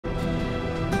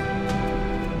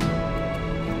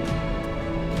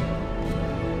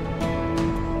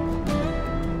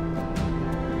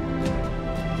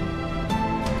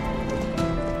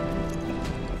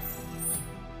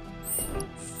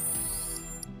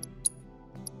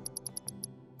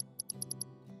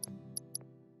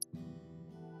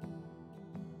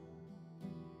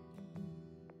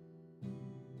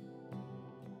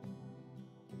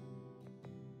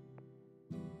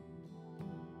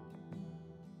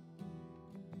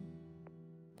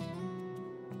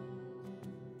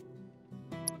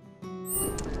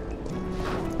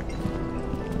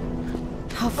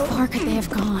far could they have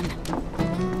gone?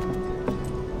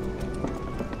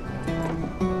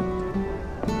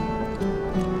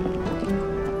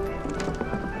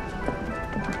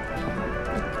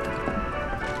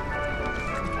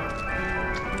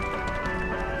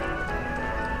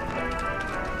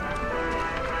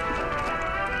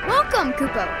 Welcome,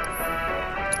 Kupo.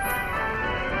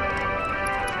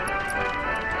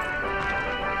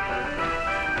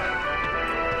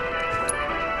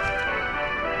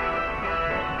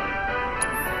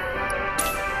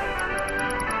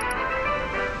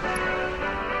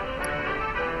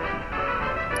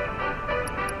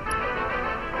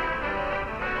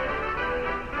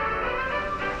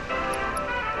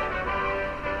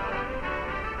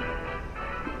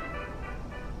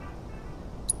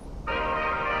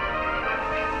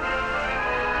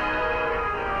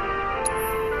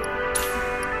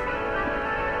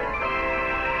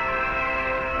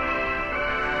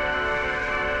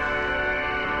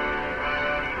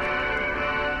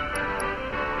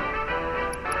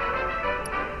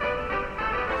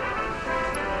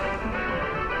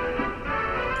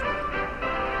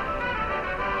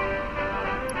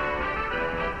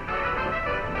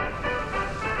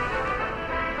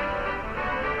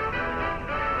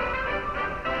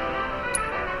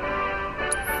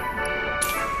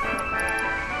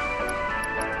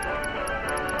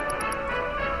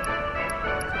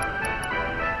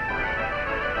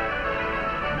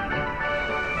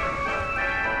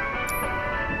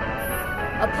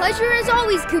 A pleasure as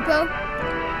always, Kupo.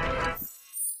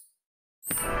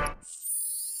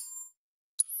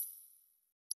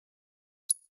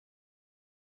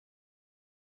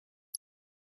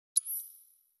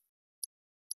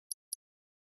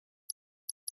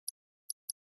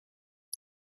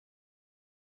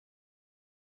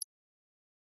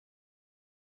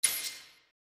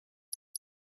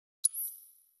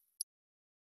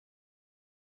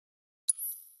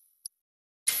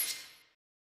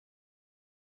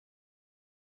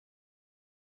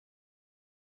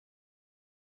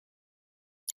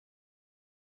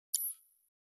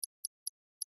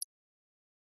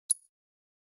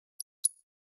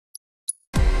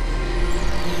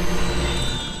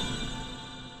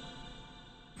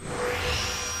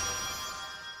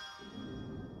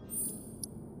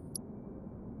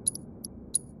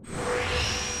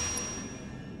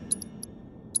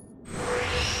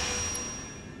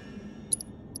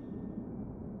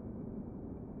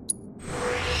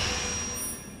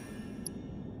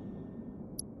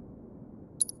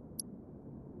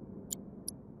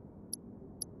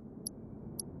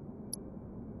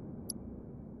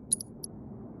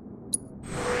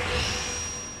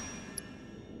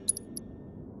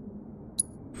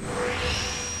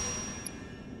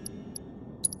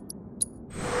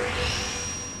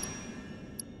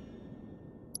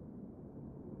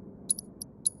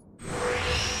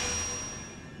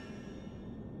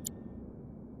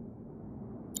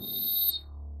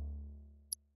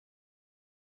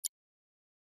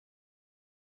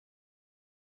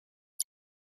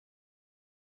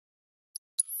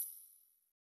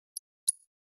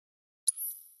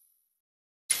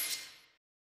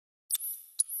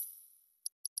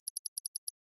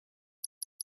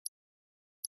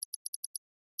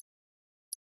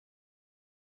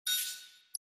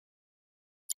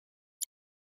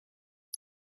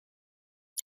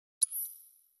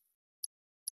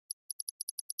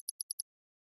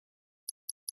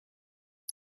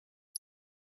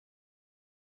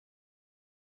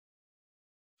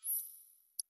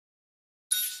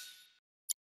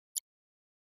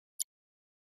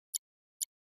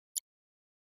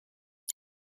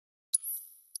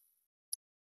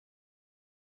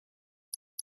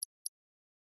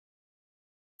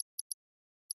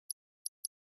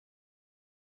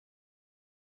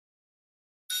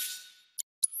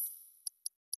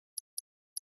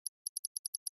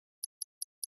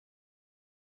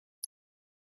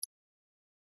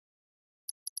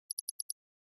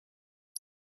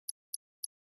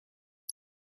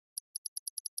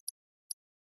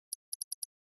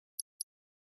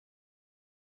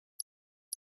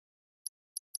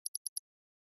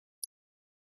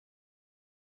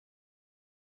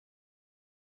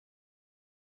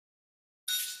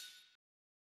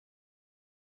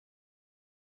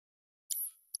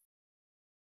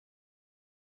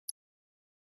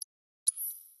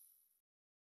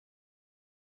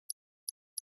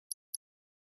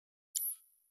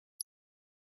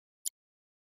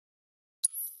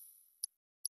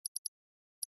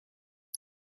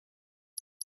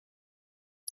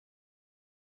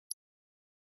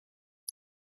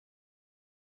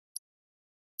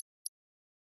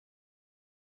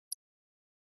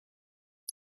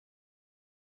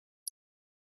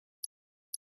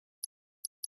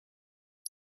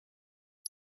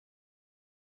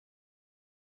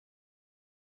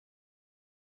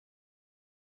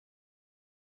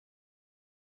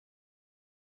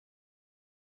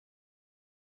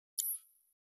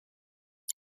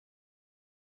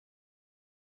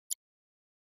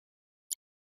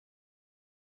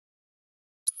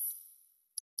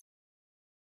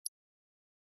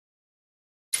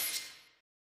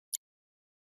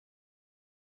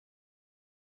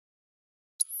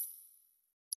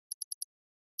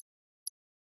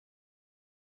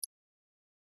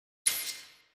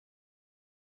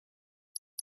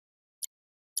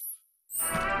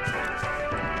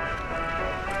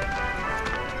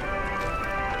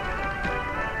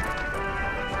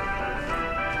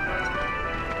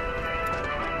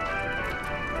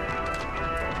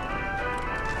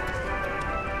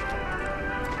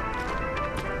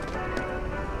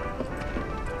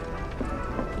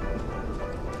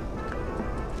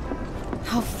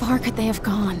 How far could they have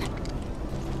gone?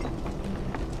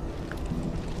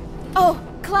 Oh,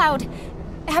 Cloud!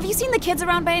 Have you seen the kids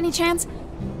around by any chance?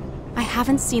 I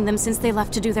haven't seen them since they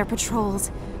left to do their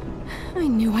patrols. I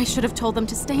knew I should have told them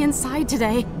to stay inside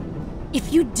today.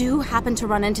 If you do happen to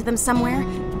run into them somewhere,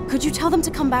 could you tell them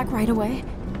to come back right away?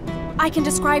 I can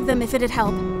describe them if it'd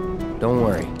help. Don't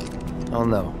worry. I'll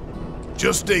know.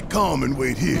 Just stay calm and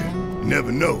wait here. You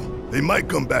never know. They might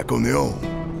come back on their own.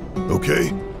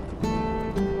 Okay?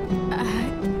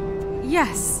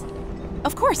 Yes.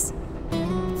 Of course.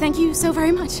 Thank you so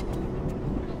very much.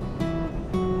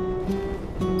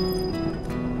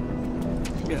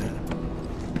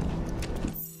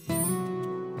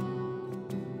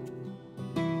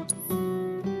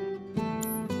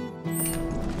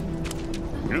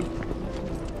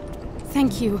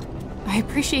 Thank you. I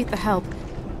appreciate the help.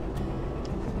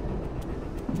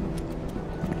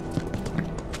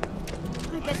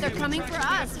 I bet they're coming for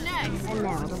us next. And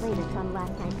now the latest on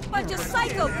last night's Bunch of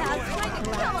psychopaths trying to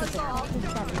kill us all.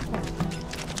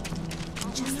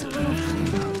 Just a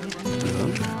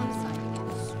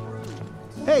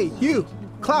Hey, you!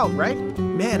 Cloud, right?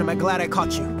 Man, am I glad I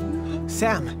caught you.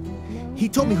 Sam, he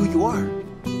told me who you are.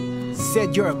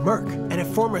 Said you're a merc, and a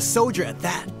former soldier at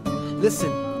that.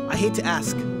 Listen, I hate to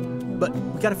ask, but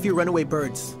we got a few runaway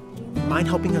birds. Mind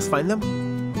helping us find them?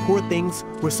 Poor things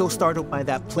were so startled by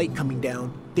that plate coming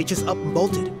down, they just up and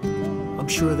bolted. I'm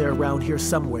sure they're around here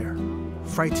somewhere,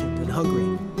 frightened and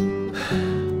hungry.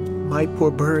 My poor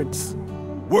birds.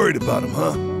 Worried about them,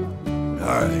 huh?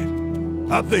 All right.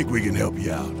 I think we can help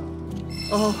you out.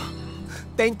 Oh,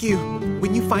 thank you.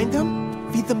 When you find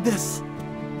them, feed them this.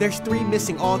 There's 3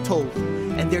 missing all told,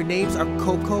 and their names are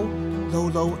Coco,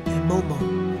 Lolo, and Momo.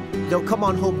 They'll come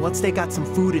on home once they got some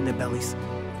food in their bellies.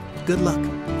 Good luck.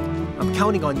 I'm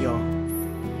counting on y'all.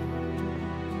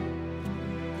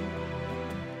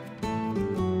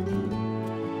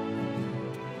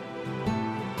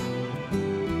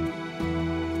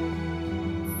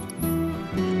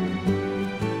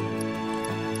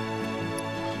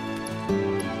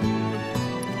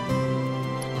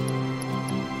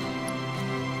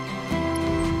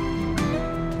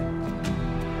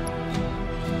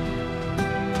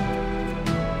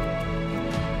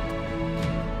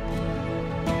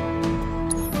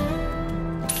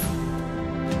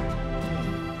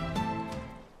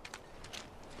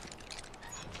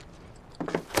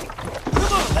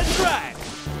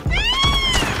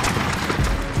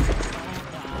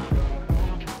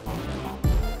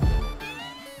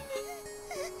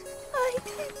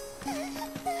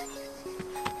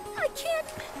 I can't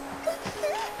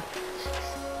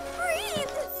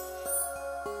breathe.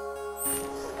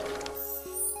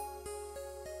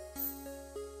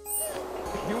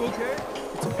 You okay?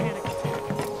 It's a panic attack.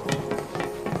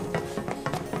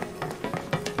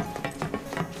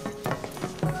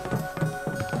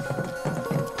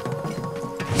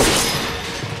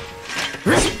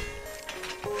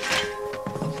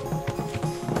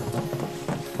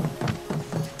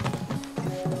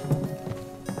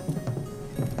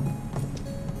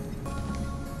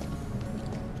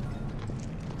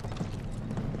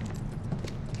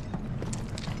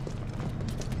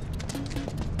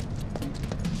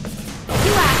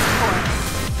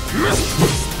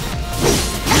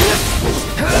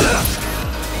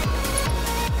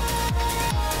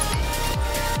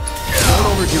 Don't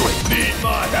overdo it. Need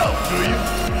my help, do you?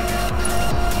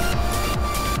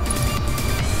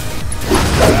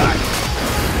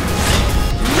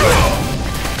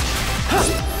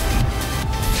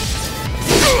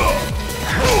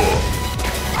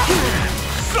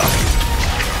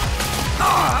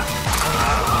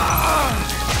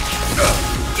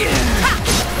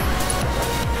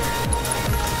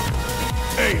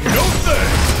 Ain't no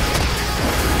thing!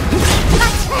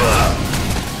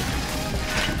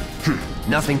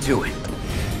 Nothing to it.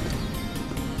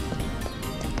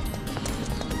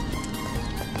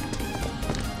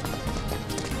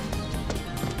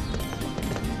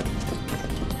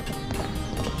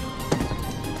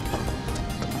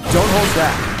 Don't hold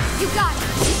back. You got it.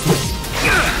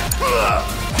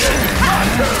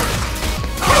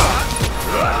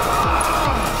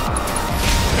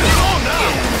 It's on now!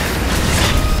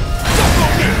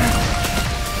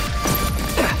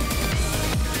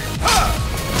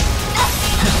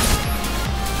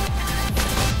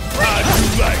 How'd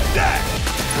you like that?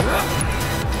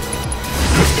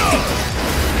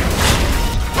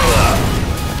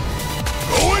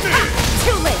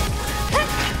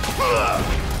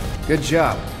 Good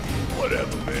job.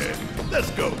 Whatever, man.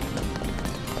 Let's go.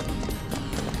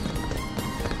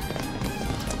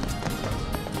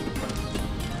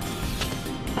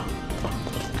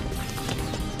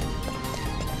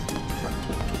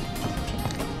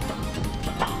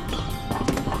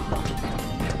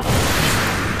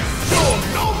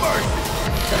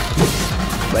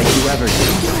 Like you ever do.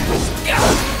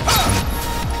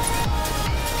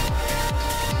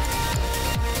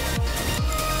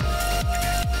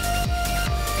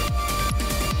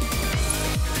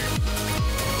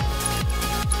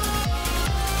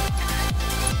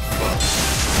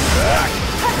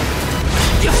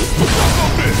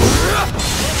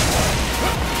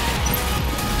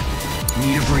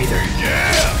 Need a breather.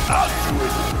 Yeah, I'll do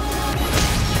it.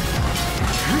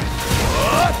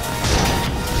 What?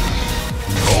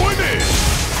 Going in.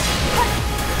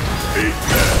 Eat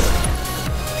that.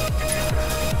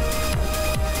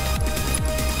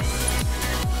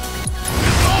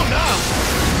 It's on now.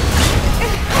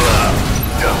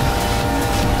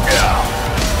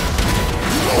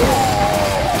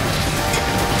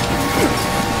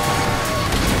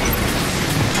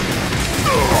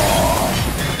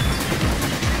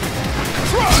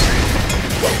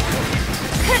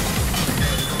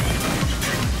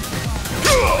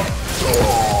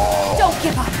 Don't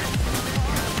give up.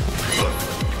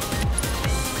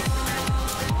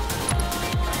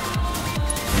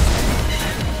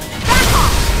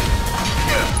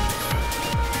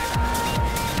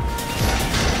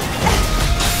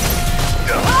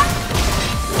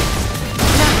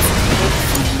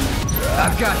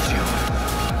 I've got you.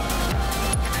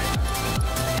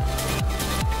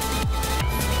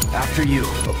 After you.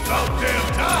 About damn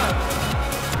time.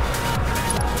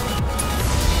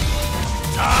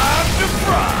 Time to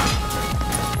fry.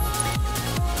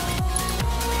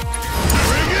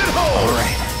 Bring it home. All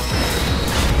right.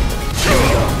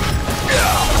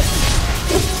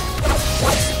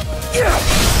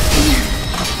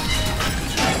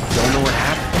 Don't know what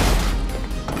happened.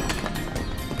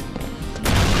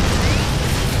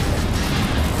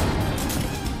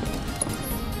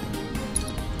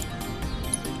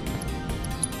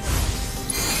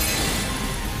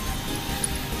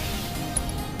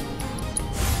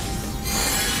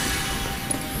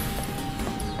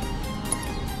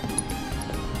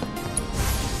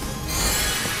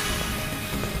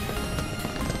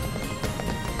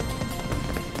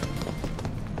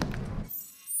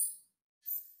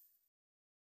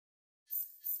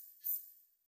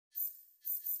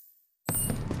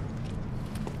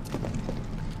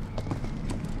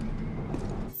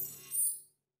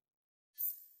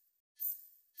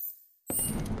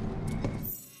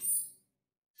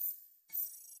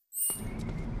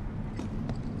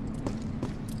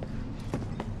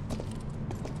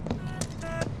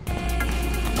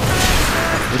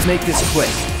 Let's make this quick.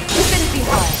 It shouldn't be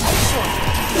hard, I'm sure.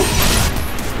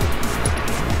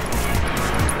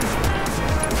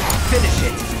 Finish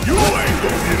it. You ain't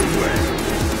gonna get away.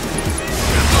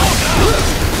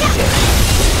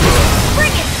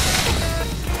 Bring it!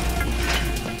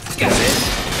 Got it.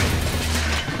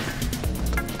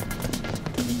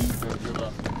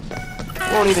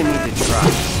 Won't even need to try.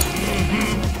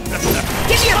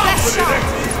 Give me your best shot!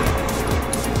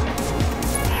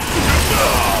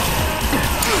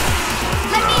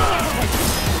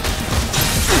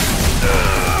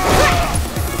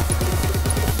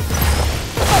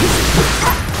 Let me handle this!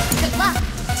 Good luck!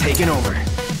 Taking over.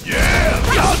 Yeah,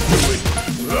 I'll do it.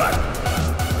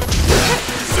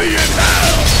 See it now.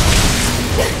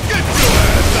 Get your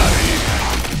ass out of here.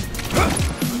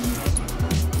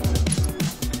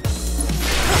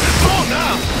 It's on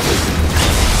now.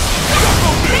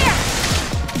 There!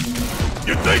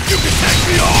 You think you can take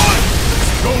me on?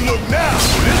 Don't look now.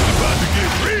 This is about to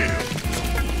get real.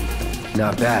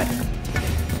 Not bad.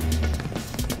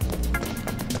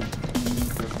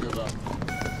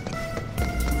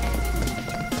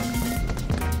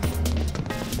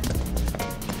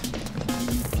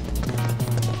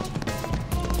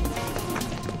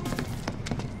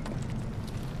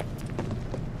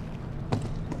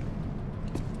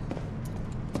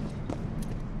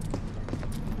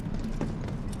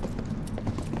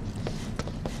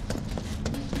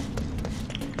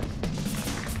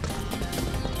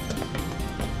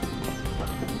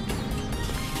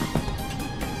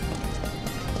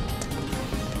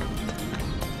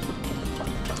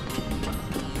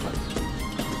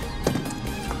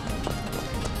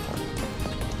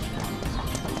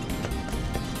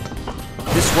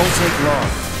 This won't take long.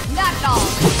 Not at all!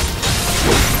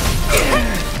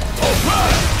 All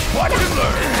right, watch and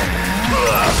learn.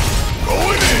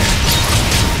 Going in.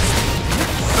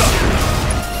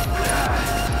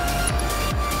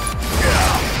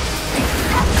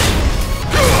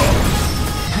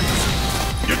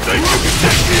 think you can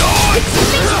take me on?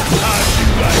 How'd you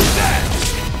like that?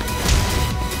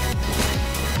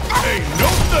 Ain't no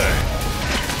thing.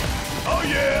 Oh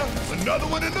yeah, another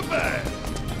one in the bag.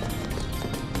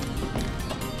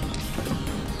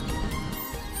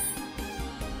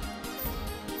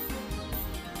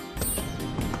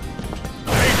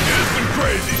 Ain't this some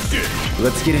crazy shit?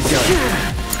 Let's get it done.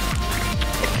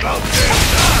 About damn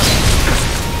time.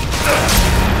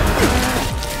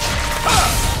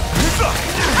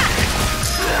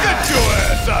 Get your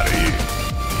ass out of here.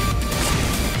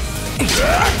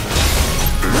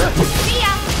 See ya!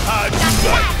 How'd you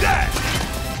like that?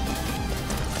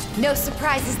 No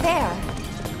surprises there.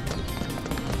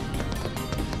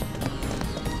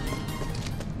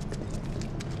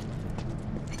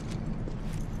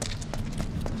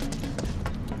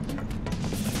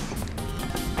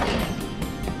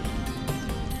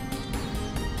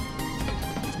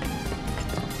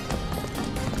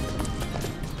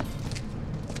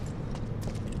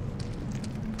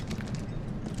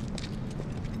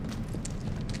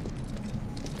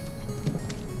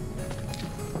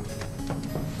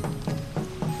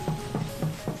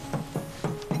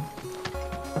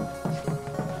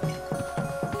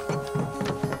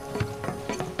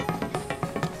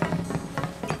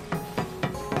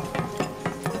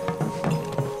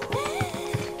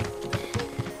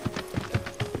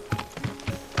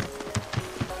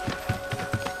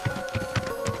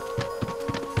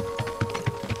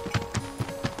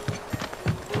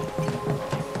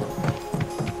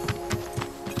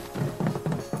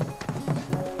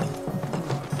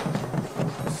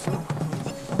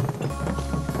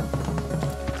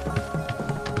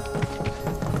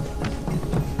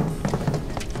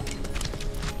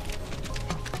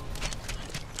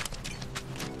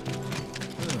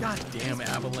 Goddamn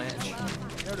avalanche.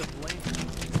 They're to blame.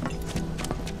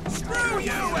 Screw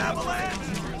you, Avalanche!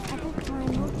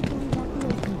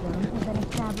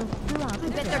 I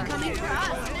bet they're coming for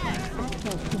us next.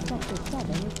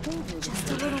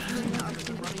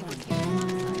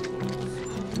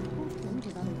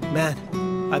 Man,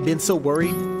 I've been so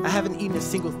worried. I haven't eaten a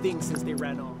single thing since they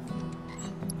ran off.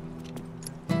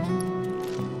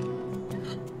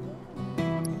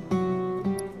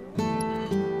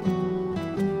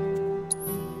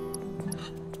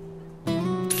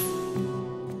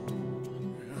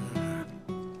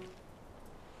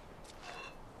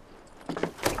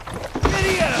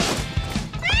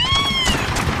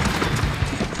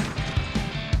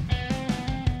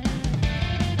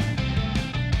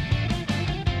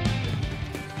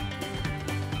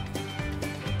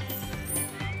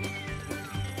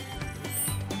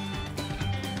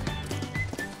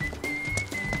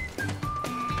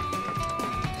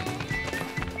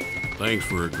 Thanks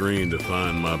for agreeing to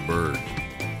find my bird.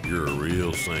 You're a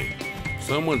real saint.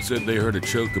 Someone said they heard a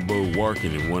chocobo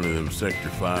walking in one of them Sector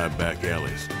 5 back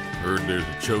alleys. Heard there's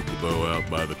a chocobo out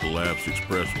by the collapsed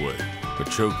expressway. A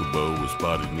chocobo was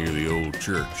spotted near the old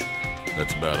church.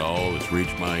 That's about all that's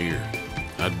reached my ear.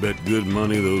 I'd bet good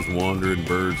money those wandering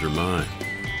birds are mine.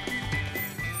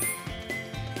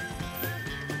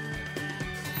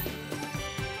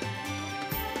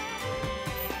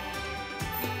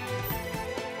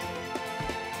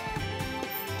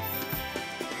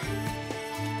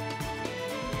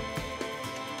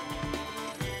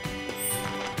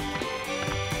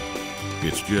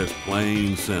 It's just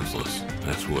plain senseless.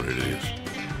 That's what it is.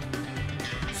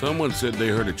 Someone said they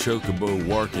heard a chocobo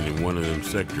walking in one of them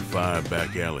Sector 5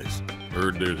 back alleys.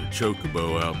 Heard there's a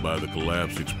chocobo out by the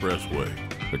collapsed expressway.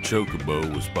 A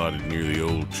chocobo was spotted near the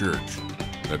old church.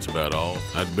 That's about all.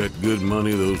 I'd bet good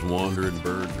money those wandering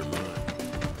birds are mine.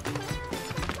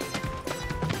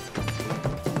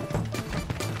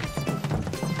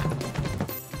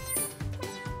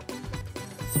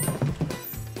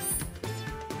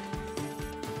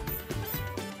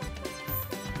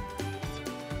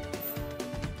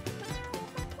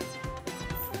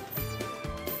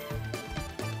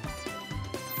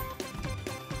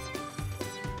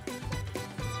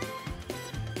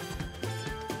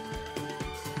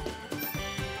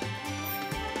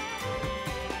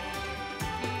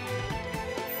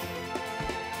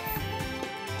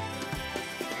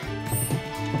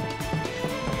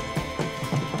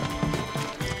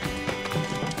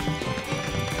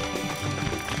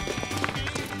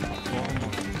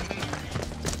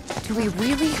 Do we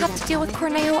really have to deal with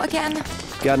Corneo again?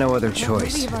 Got no other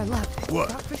choice. Leave our luck. What?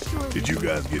 Did you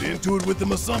guys get into it with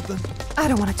them or something? I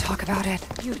don't want to talk about it.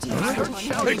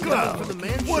 Hey, Cloud,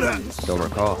 what happened? Don't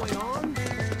recall.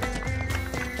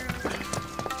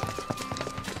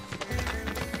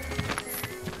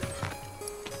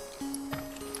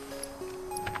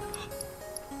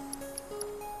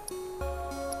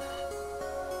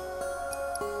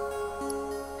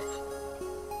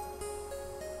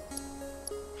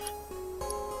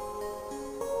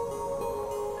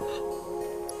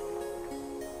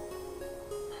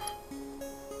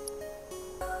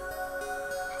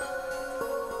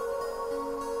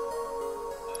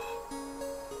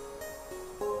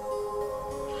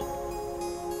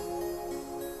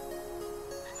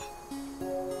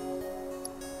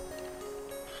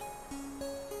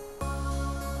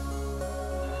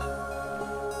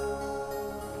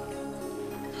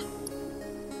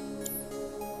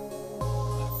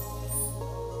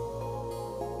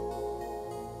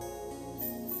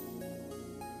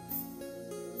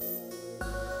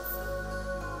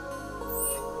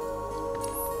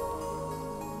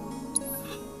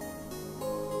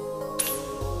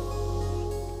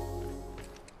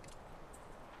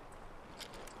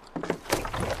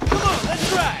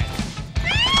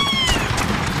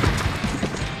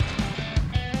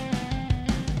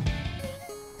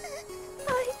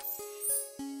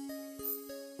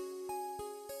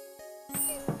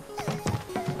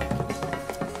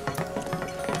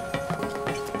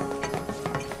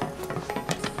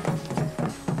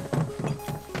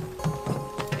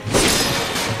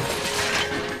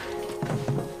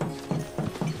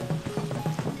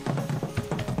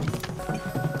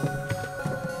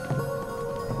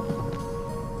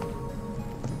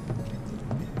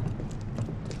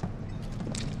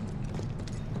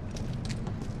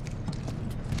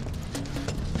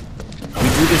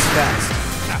 this fast.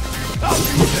 I'll do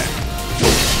that.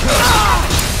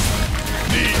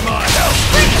 Need my help.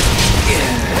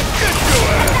 Get your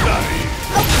ass out of here.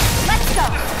 Let's go!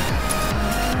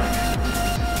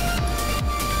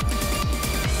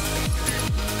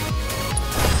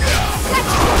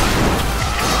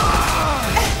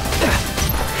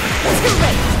 Too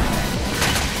late!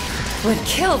 Would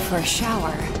kill for a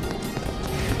shower.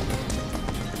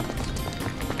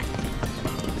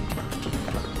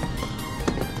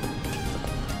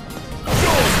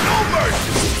 No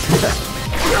mercy!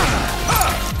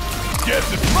 Guess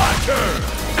it's my turn!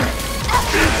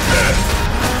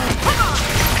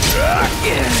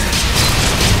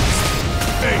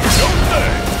 Ain't no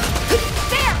thing!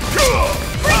 There!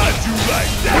 How'd you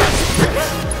like that?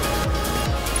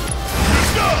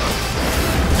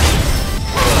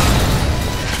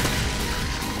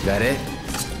 That it?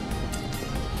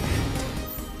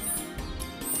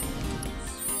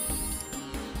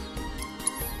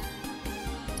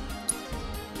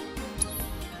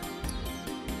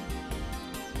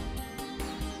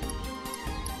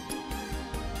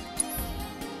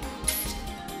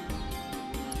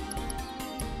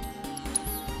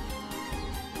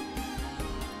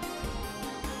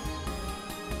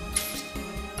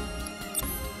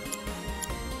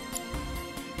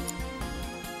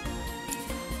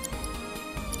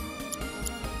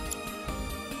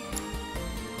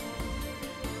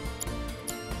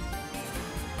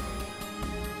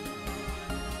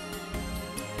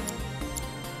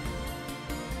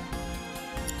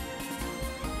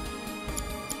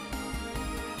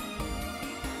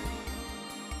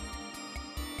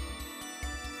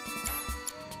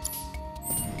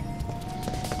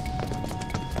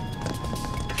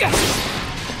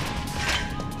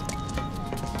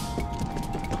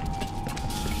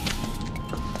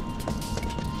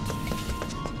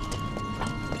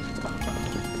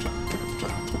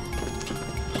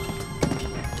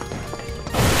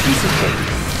 Piece of cake.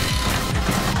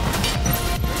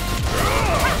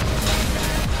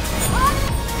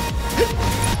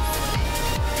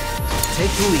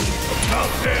 Take the lead. About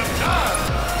damn time!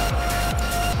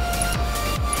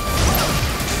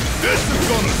 This is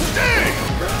gonna sting!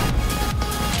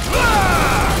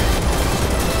 Ah!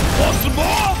 Want some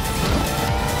more?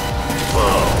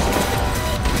 Oh.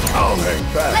 I'll hang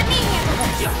back. Let me handle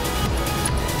this!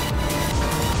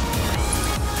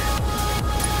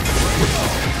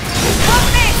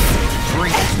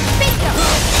 Drink it. Bingo!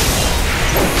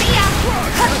 See ya!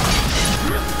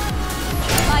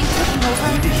 Mind taking over?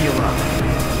 Need to heal up.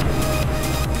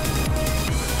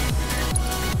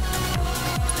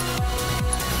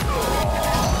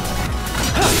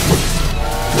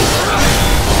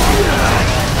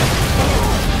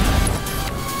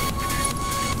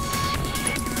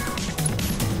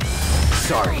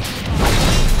 Sorry.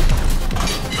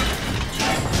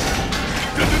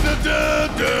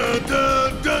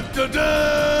 Da-da-da-da-da-da-da-da.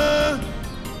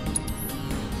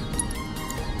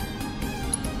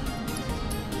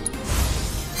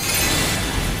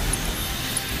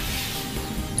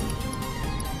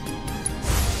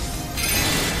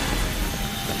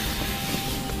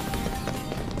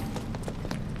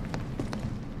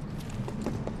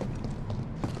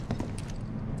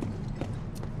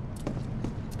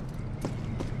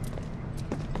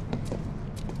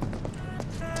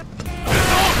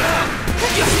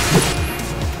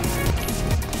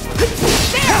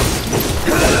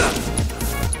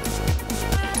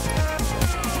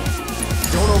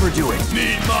 Don't overdo it.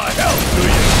 Need my help, do you?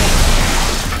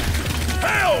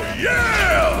 Hell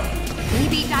yeah!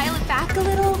 Maybe dial it back a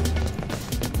little?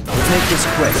 We'll take this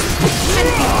quick.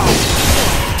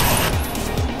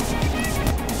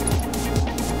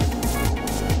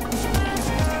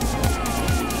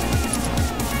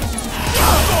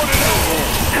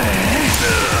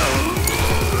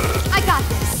 I got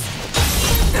this!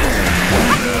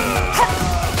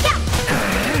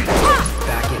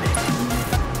 Back in it.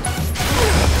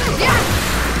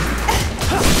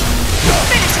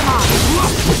 Finish him off!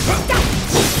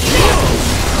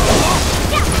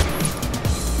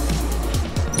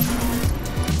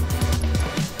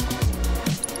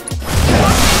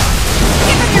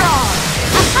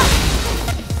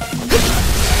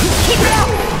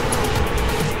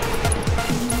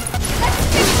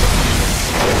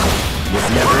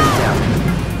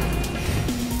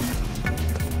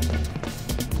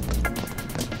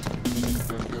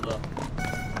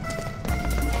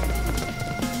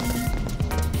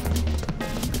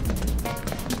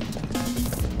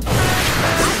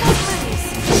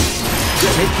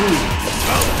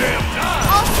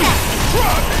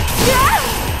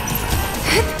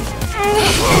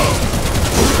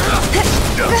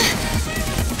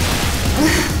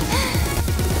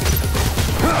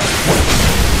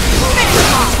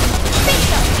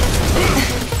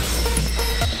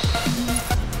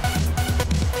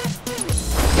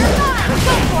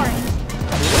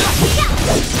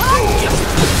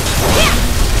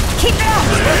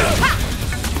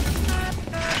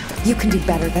 can do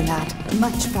better than that.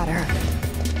 Much better.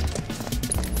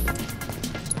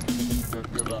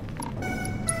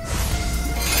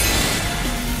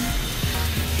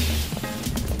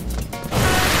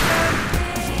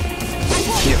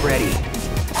 Get ready.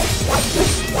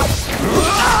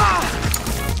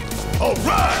 All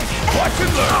right, watch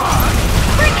and learn.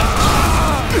 Ain't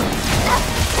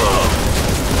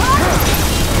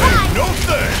no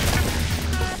thing.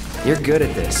 You're good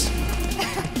at this.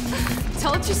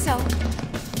 Told you so.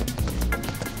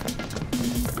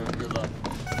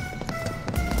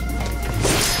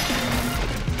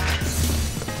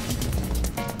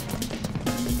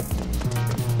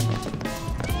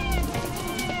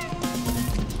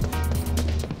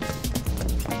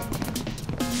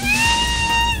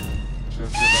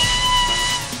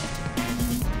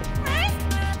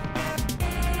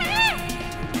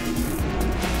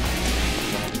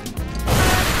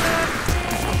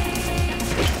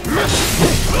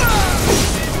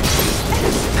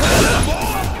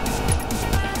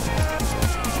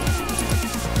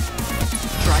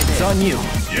 It's on you.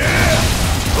 Yeah.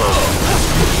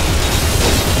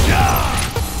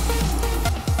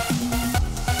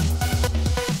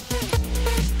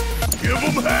 Give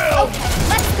them hell. Okay,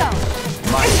 let's go.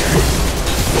 My turn.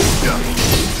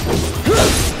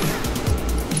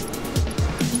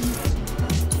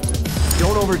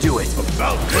 Don't overdo it.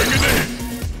 About bringing it in.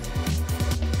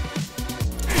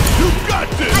 You got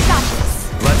this. I got this.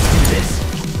 Let's do this.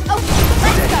 Okay,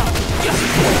 let's go.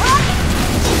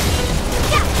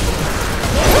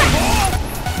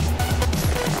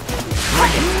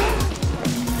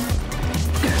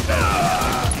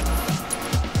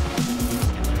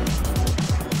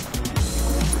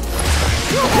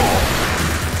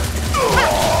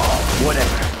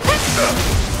 Whatever.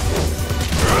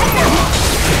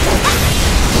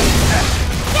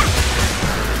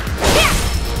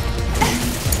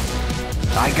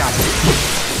 I got this.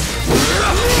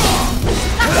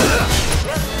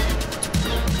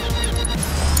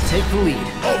 Take the lead.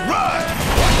 All right.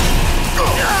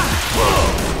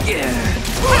 Yeah.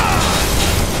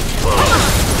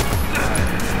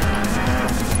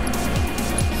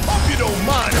 Hope you don't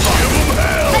mind if I give them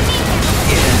hell.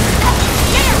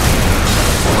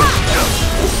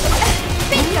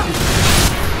 Bingo.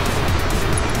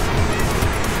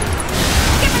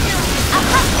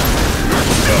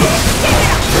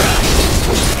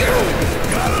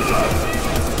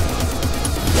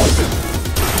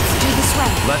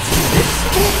 Let's do this.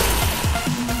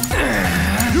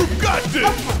 You got this.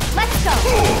 Okay, let's go.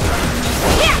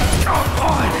 Come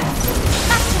on.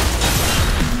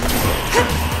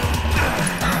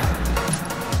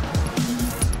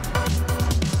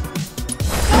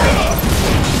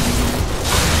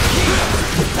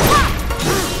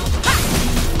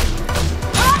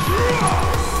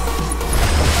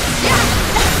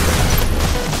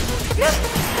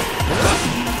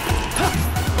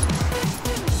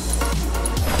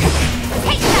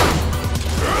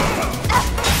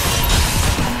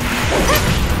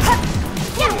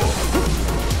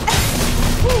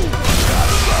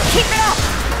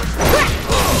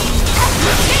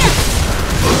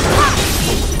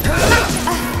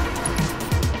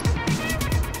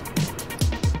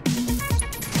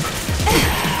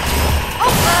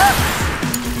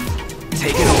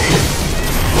 Take it over.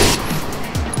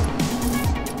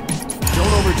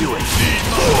 Don't overdo it.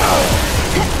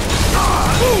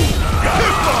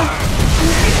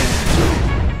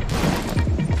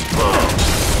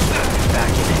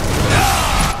 Back in it.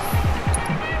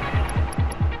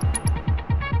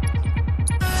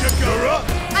 Check her up.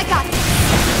 I got it.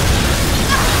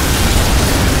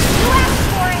 You asked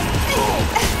for it.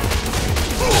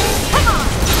 Come on.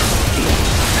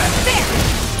 There.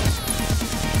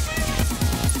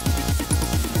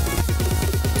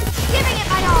 Giving it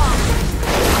my all.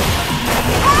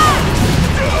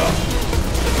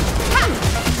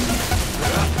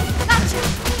 Gotcha.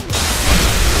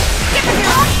 Give it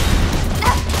your all.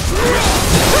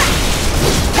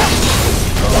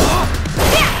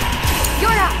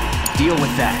 You're up. Deal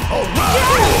with that. All right.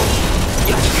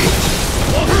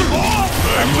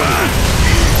 I'm back.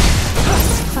 This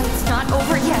fight's not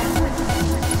over yet.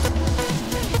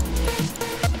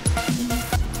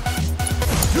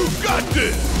 You got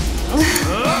this.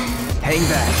 Hang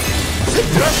back.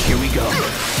 Here we go.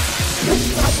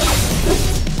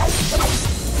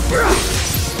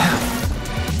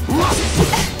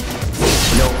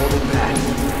 No holding back.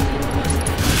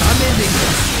 I'm ending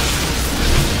this.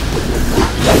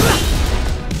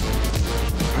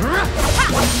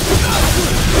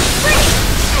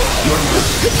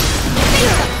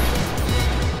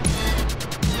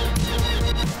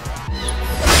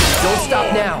 Don't stop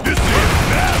now. This is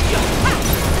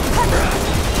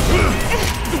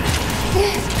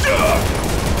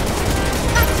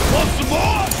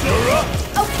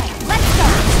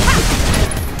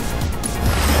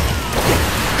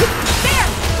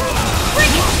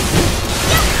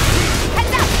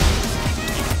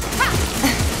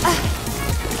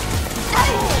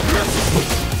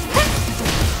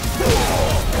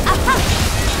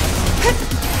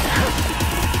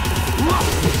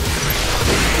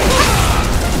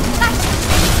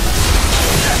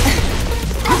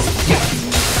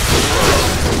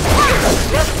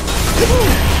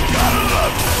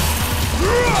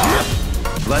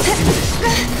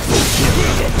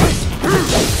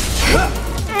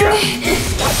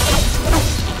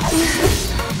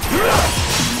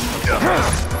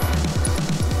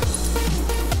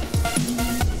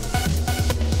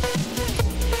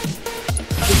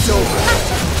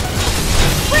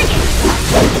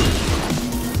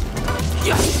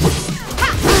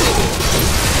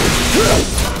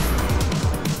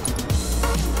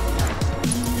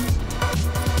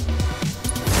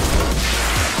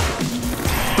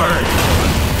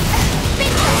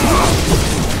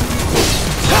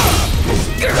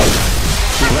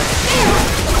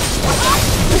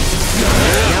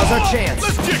Now's our chance.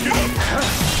 Let's kick it up.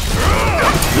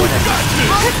 You got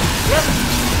this.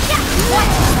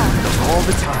 All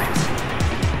the times.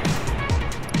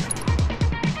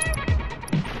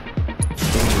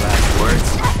 Any last words?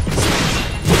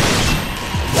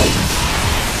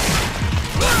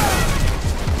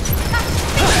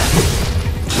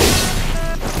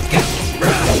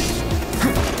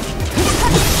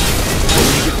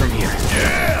 Take it from here.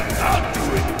 Yeah, I'll do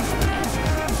it.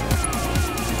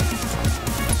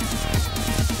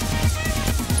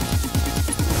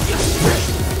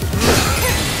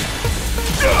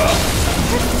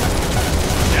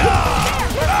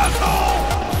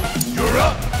 You're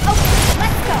up.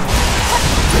 Let's go.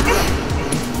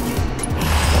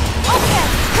 Okay.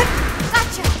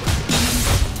 Gotcha.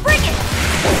 Bring it.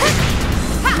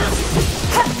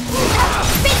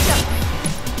 Beat them.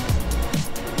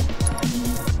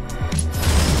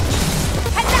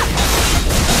 Heads up.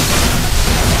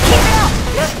 Keep it up.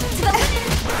 To the...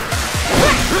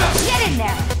 Get in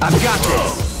there. I've got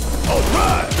this. All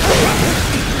right.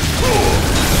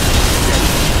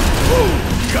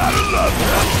 Gotta love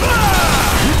that.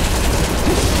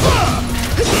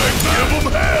 Give him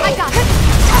hell. I got it.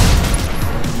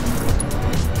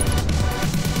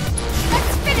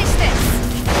 Let's finish this.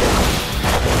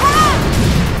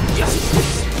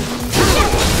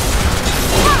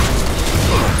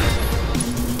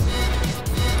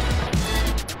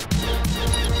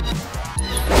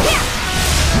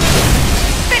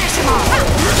 Finish him off.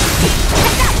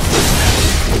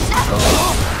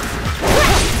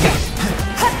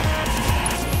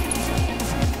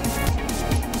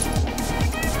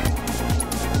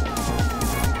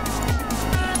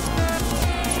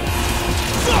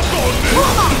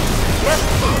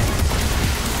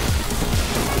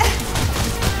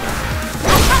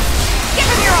 Give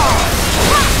him your all.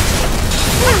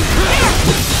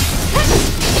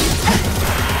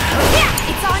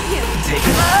 It's on you. Take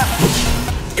it.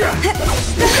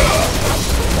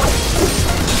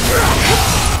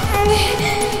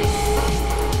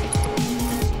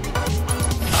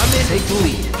 I'm in. Take the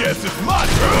lead. Guess it's my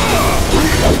turn.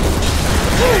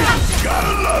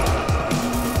 Gotta love it.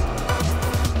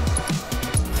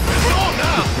 It's on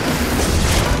now.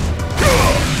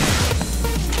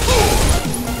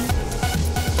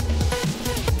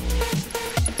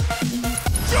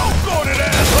 Choke on it,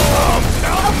 asshole. I'm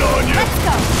counting on you. Let's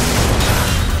go.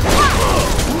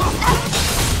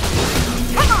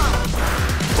 Come on.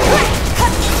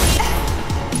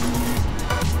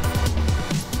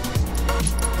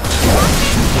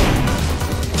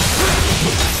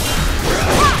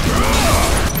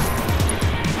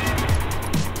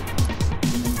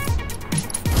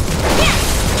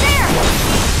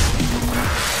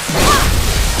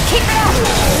 Keep it up.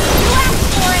 You asked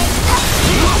for it.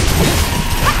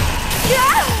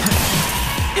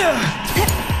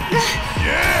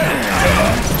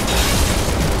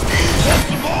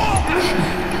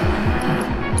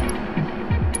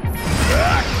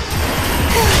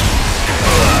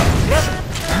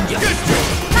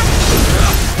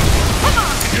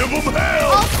 Give him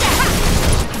hell. All set.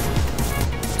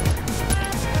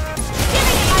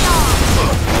 Giving it my all.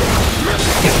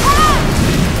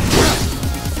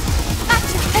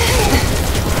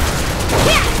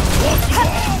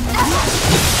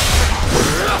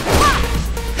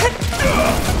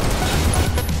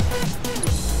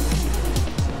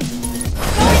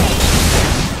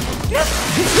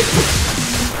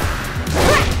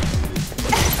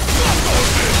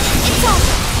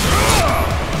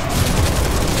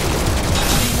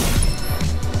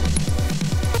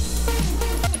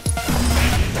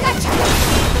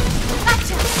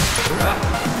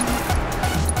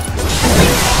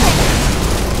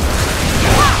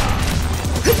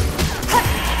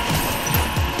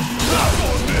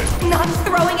 Not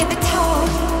throwing in the towel.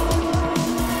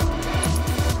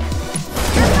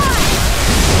 You're fine.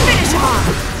 Finish him off.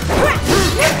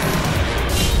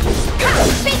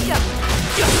 Beat him.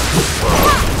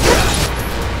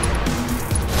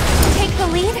 Take the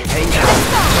lead. Hang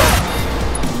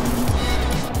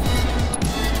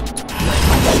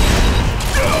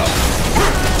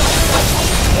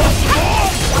Let's go.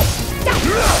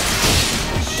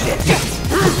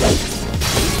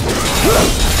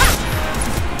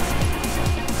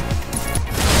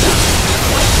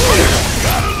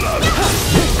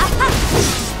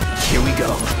 Here we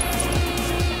go.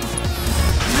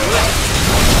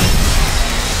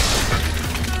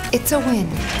 It's a win,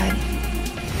 but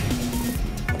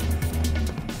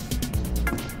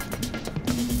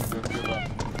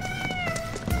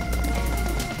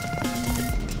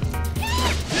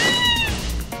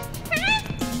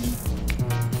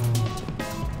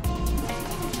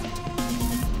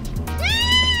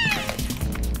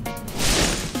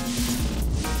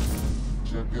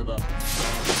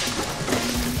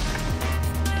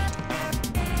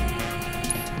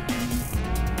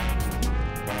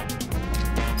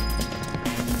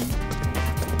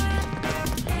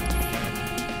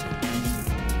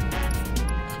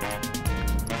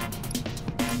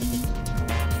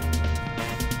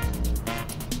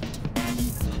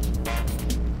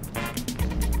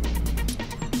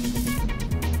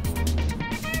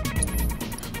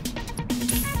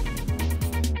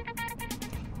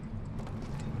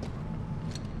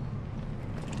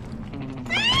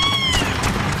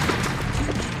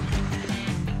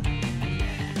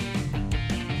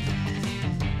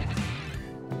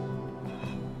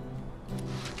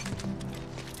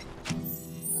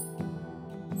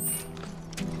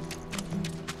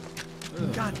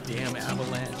Goddamn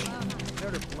avalanche.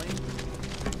 They're to blame.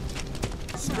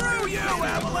 Screw you,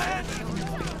 Avalanche!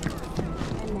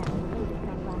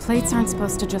 Plates aren't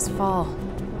supposed to just fall.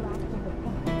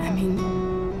 I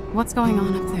mean, what's going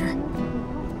on up there?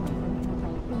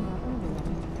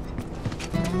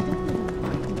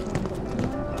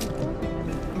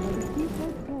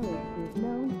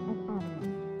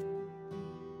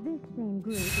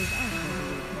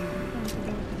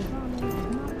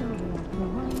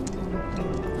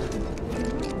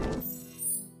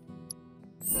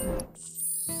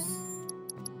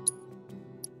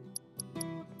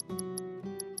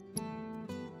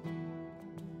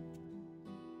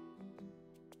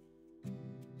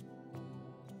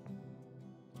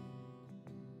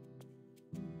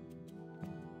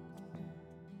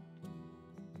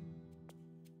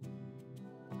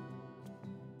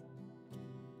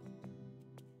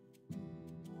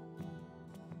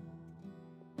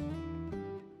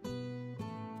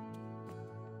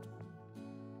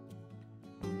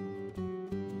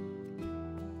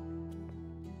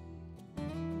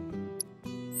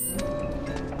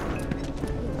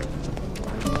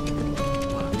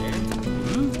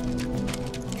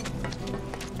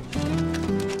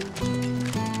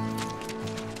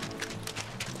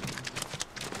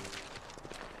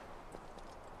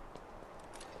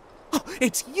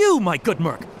 It's you, my good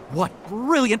Merc! What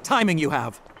brilliant timing you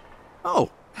have! Oh,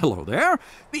 hello there.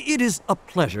 It is a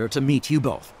pleasure to meet you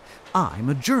both. I'm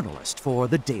a journalist for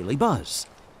the Daily Buzz.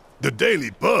 The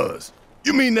Daily Buzz?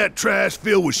 You mean that trash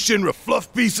filled with Shinra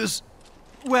fluff pieces?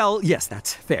 Well, yes,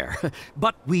 that's fair.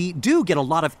 But we do get a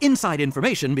lot of inside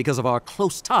information because of our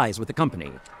close ties with the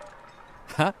company.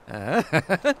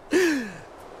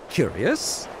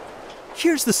 Curious?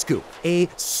 Here's the scoop. A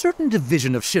certain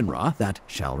division of Shinra, that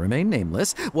shall remain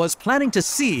nameless, was planning to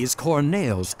seize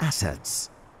Corneo's assets.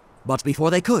 But before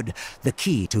they could, the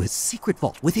key to his secret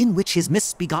vault, within which his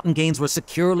misbegotten gains were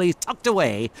securely tucked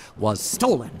away, was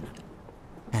stolen.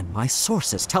 And my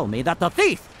sources tell me that the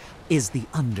thief is the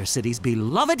Undercity's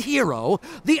beloved hero,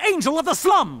 the Angel of the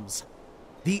Slums!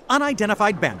 The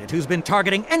unidentified bandit who's been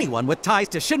targeting anyone with ties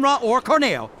to Shinra or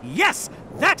Corneo. Yes,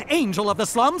 that Angel of the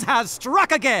Slums has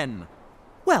struck again!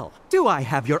 Well, do I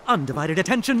have your undivided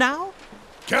attention now?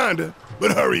 Kinda,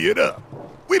 but hurry it up.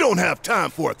 We don't have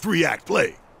time for a 3-act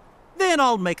play. Then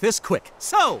I'll make this quick.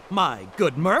 So, my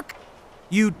good Merc,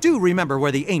 you do remember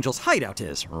where the Angel's hideout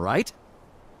is, right?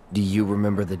 Do you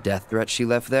remember the death threat she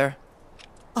left there?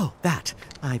 Oh, that.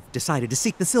 I've decided to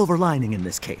seek the silver lining in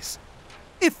this case.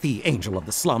 If the Angel of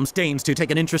the Slums deigns to take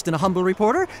an interest in a humble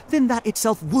reporter, then that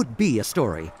itself would be a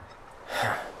story.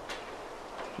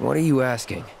 What are you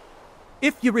asking?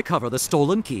 If you recover the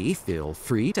stolen key, feel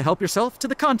free to help yourself to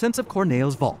the contents of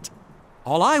Corneo's vault.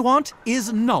 All I want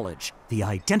is knowledge, the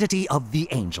identity of the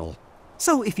Angel.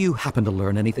 So if you happen to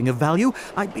learn anything of value,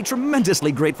 I'd be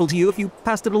tremendously grateful to you if you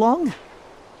passed it along.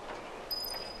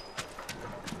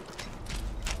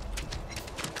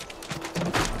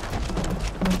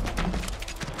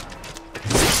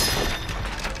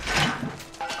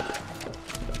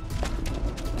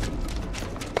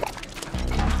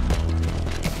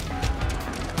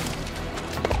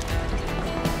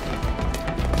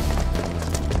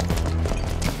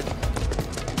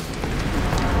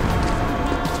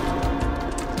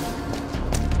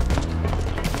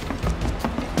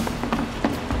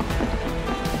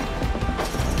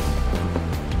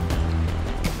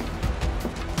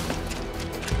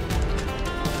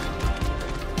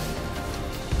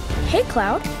 Hey,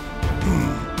 Cloud.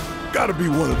 Gotta be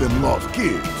one of them lost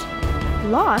kids.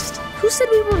 Lost? Who said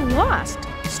we were lost?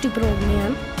 Stupid old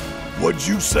man. What'd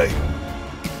you say?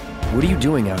 What are you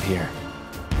doing out here?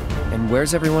 And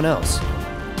where's everyone else?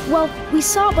 Well, we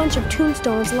saw a bunch of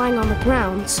tombstones lying on the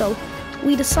ground, so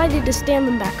we decided to stand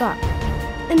them back up.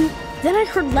 And then I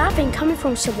heard laughing coming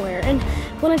from somewhere, and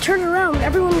when I turned around,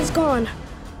 everyone was gone.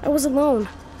 I was alone.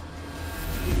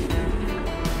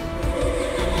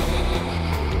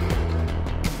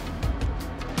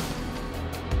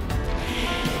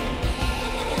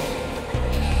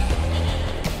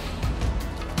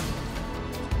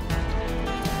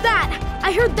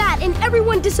 I heard that, and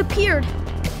everyone disappeared.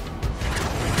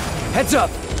 Heads up!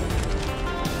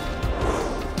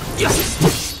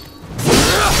 Yes!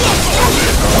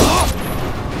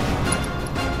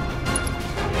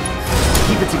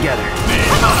 Keep it together. Need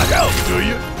my help, do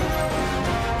you?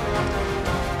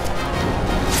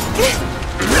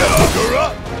 Hook her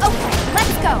up! Okay,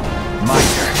 let's go. My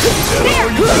turn. Tell her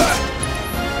where you got.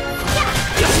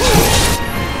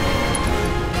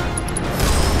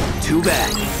 Too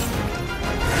bad.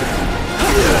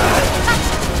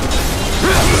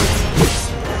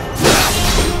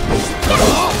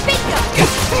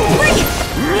 Bingo!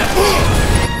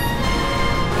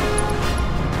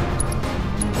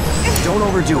 Don't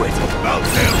overdo it. About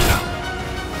damn now.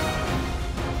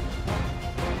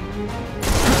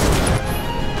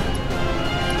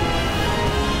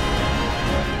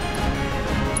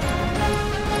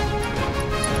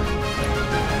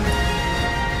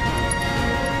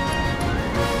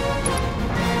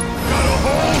 Got a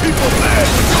whole heap of land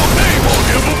with your name on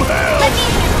him from hell. Let me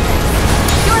handle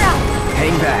this. You're up.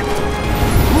 Hang back.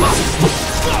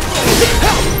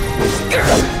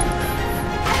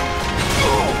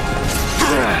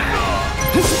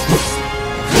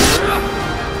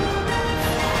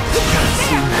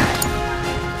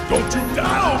 Don't you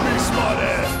die on me,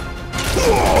 smartass!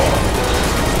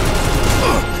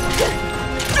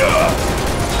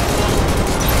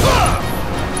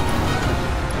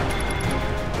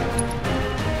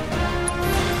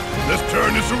 Let's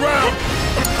turn this around.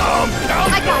 I'm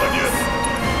counting on you.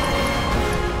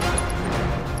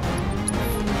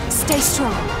 Stay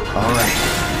strong. All right.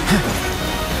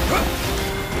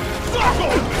 Fuck on me!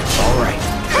 All right.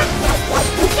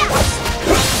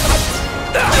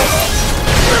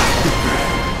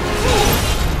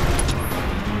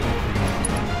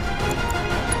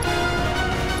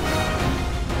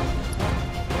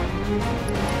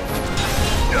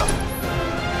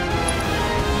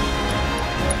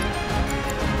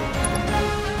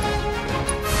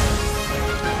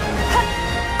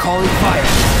 Calling fire.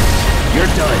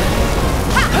 You're done.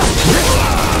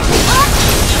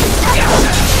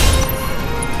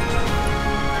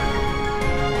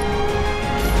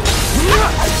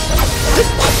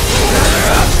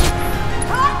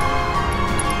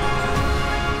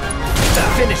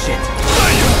 Finish it.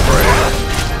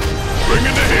 Bring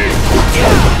in the heat.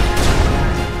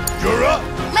 You're up.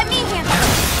 Let me handle it.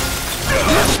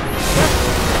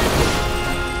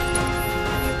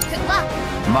 Good luck.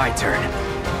 My turn.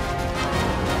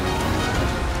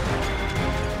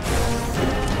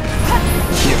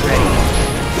 Get ready.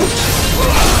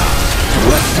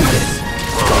 Let's do this.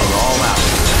 Go all out.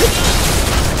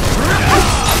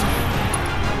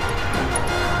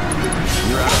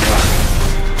 You're out of luck.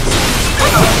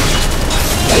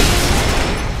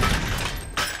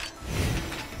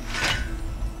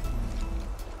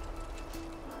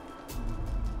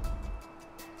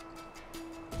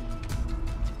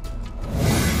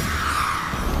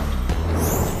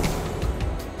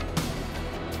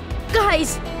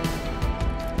 Guys!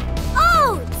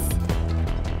 Oats!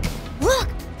 Look,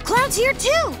 Cloud's here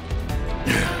too.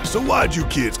 So why'd you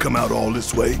kids come out all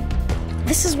this way?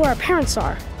 This is where our parents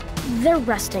are. They're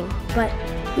resting, but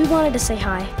we wanted to say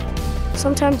hi.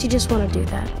 Sometimes you just want to do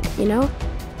that, you know?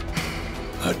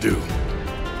 I do.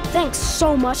 Thanks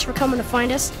so much for coming to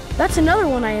find us. That's another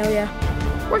one I owe you.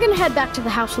 We're gonna head back to the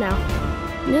house now.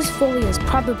 Ms. Foley is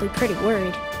probably pretty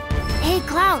worried. Hey,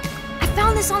 Cloud, I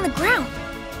found this on the ground.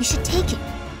 You should take it.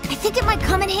 I think it might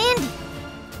come in handy.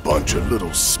 Bunch of little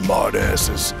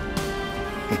smartasses.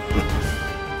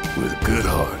 With good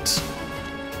hearts.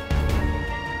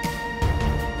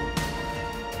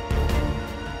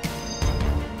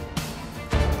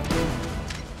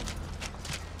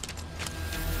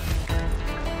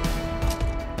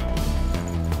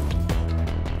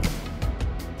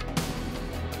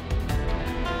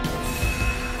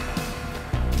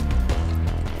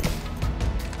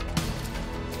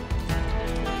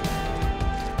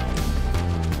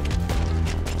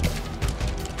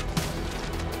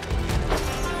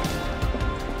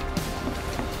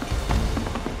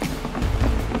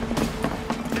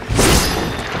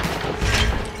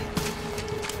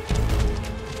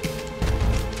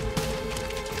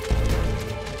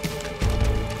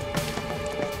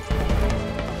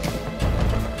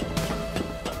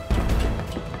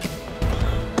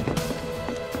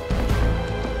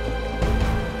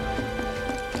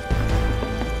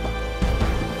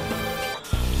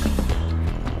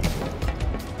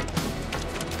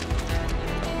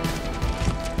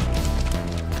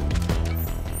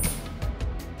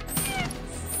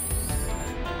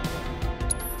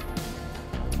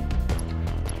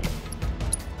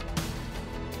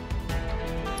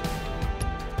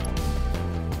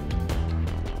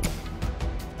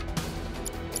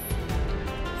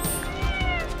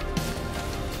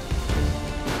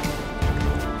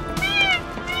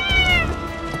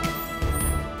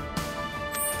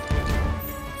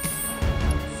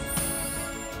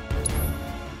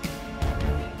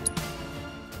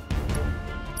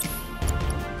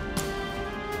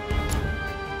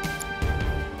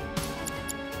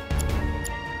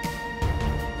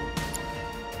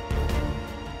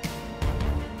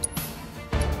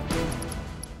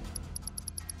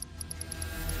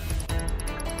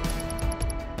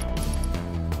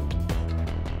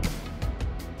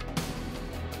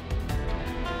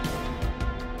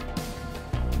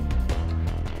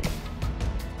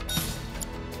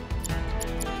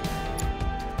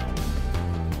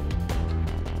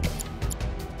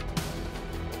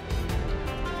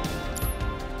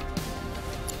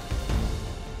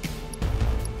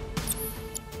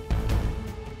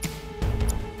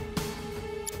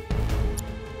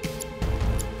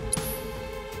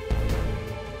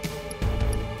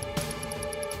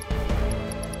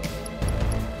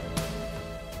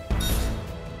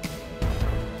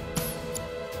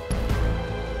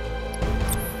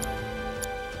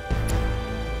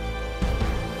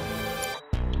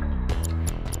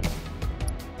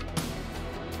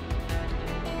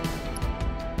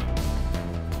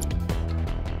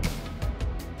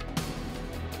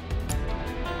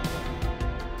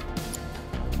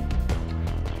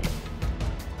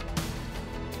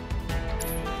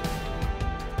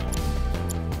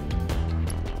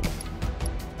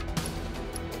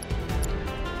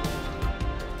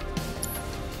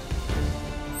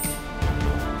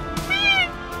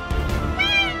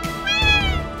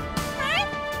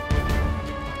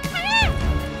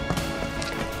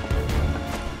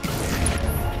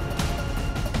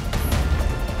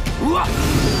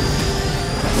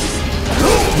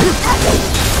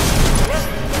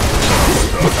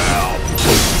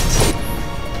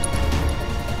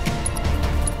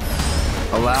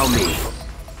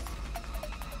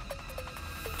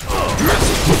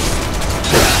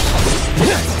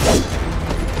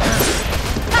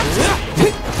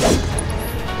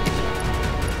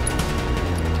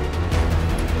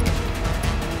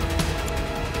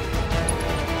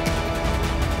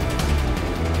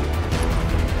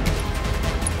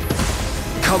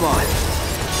 Come on.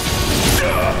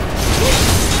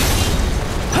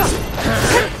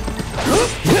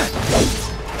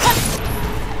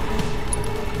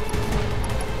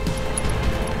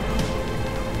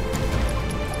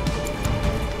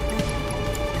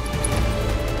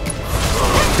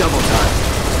 Double time.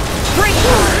 Break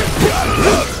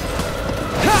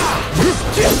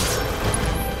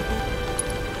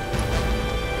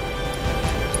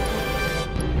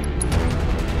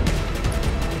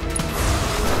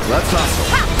Let's hustle.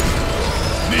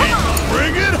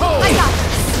 Bring it home! I got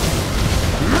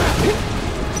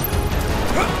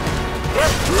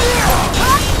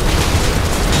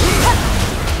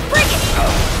Bring it!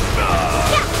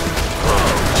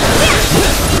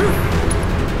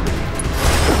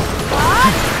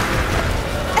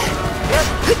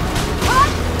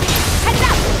 Heads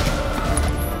up!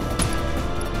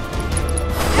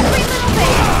 Every little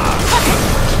bit!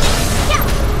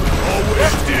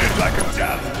 Always did like a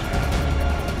challenge.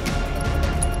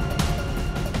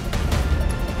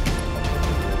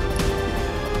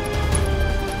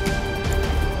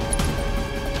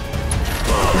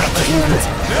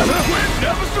 Never quit,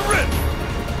 never surrender.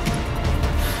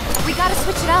 We gotta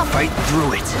switch it up. Fight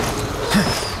through it.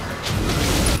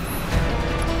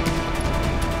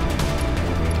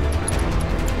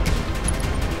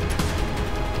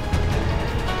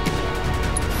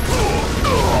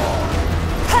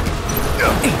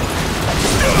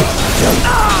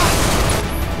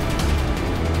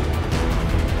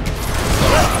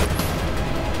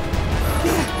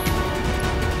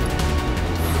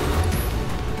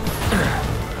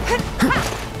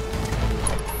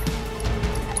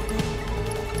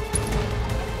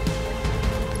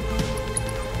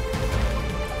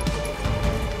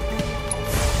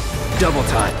 Double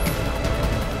time.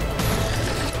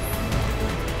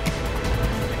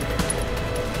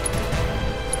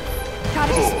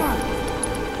 Gotta be smart.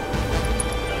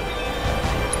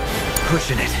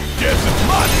 Pushing it. Guess it's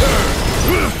my turn.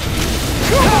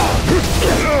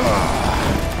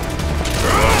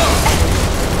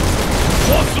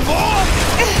 Want some more?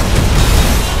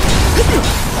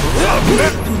 I've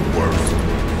been through worse.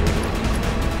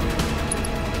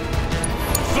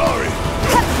 Sorry.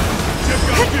 Check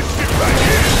out this shit right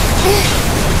here.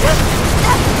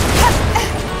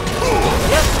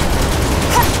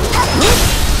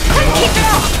 Keep it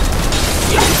up!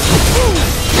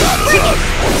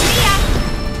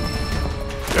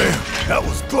 Damn, that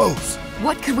was close.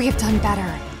 What could we have done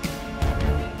better?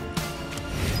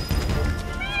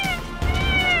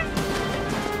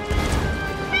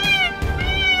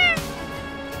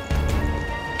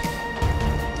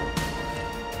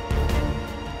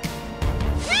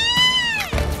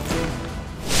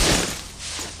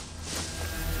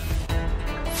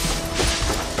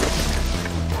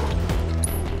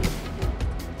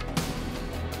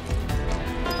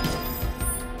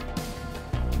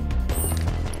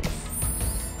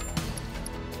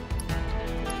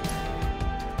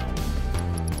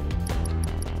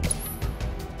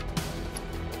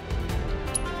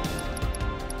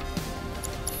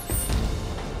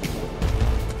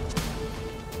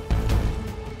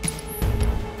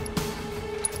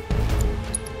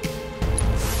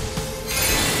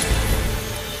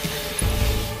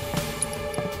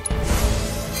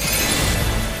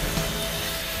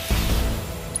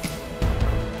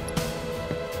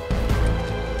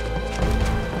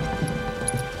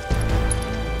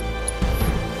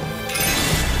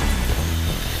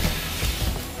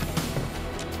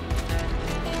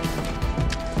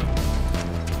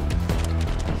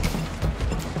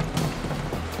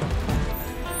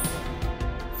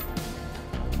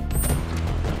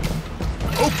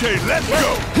 Okay, let's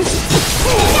go!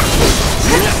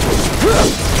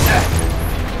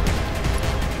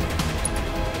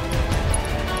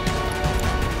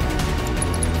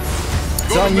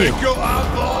 It's on you. Make your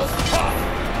eyeballs pop!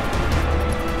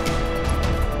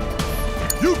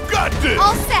 You got this!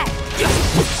 All set!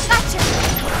 Gotcha!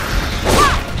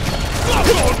 Fuck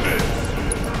on this!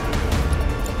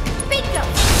 Bingo!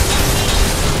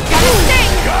 Gotta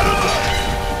sting!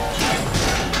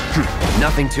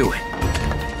 Nothing to it.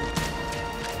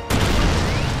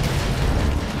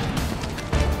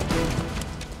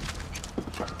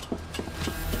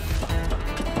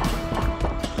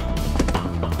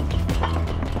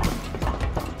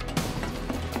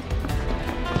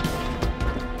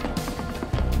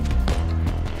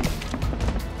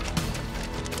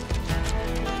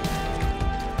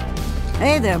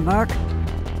 Hey there, Merc.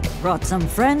 Brought some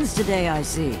friends today, I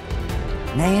see.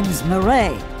 Name's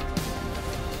Murray.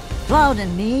 Cloud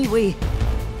and me,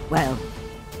 well,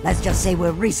 let's just say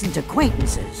we're recent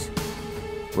acquaintances.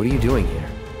 What are you doing here?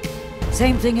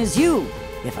 Same thing as you.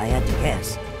 if I had to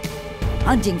guess.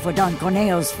 Hunting for Don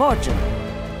Corneo's fortune.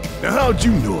 Now how'd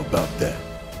you know about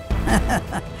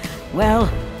that? Well,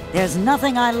 there's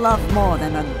nothing I love more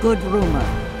than a good rumor.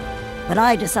 But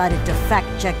I decided to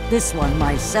fact-check this one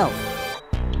myself.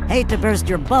 Hate to burst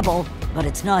your bubble, but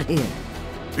it's not here.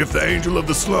 If the Angel of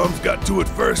the Slums got to it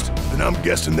first, then I'm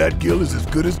guessing that guild is as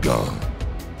good as gone.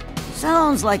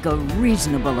 Sounds like a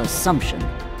reasonable assumption.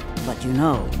 But you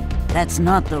know, that's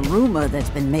not the rumor that's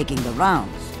been making the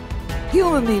rounds.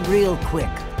 Humor me real quick.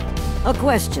 A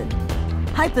question.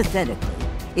 Hypothetically,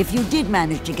 if you did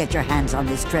manage to get your hands on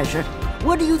this treasure,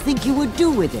 what do you think you would do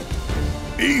with it?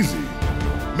 Easy.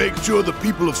 Make sure the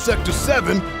people of Sector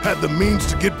 7 had the means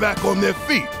to get back on their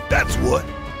feet. That's what.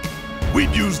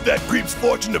 We'd use that creep's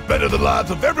fortune to better the lives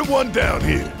of everyone down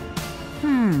here.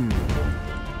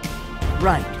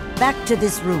 Right. Back to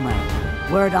this rumor.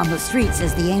 Word on the street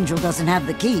says the Angel doesn't have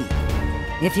the key.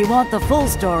 If you want the full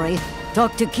story,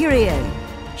 talk to Kyrie.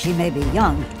 She may be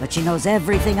young, but she knows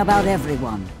everything about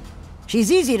everyone.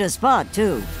 She's easy to spot,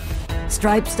 too.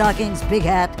 Striped stockings, big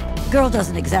hat. Girl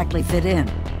doesn't exactly fit in.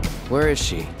 Where is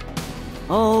she?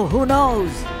 Oh, who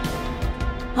knows?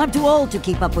 I'm too old to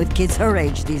keep up with kids her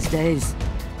age these days.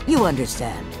 You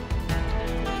understand.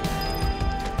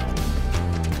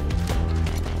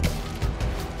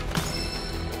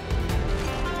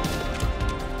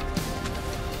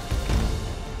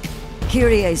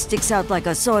 Kyrie sticks out like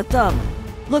a sore thumb.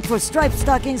 Look for striped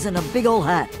stockings and a big old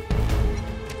hat.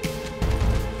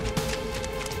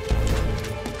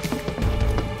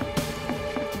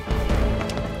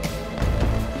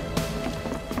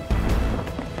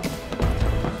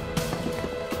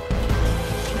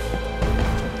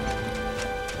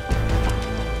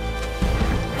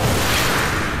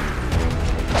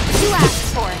 You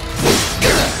asked for it.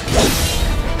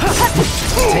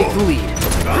 Take the lead.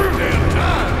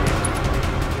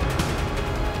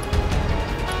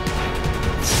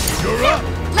 You're up!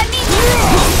 Let me...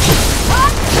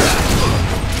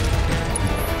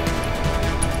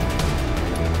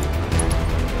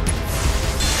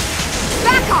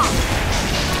 Back off!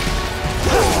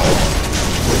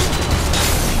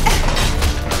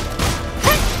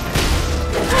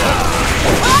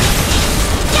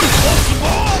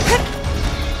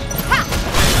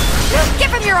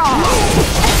 Give him your all!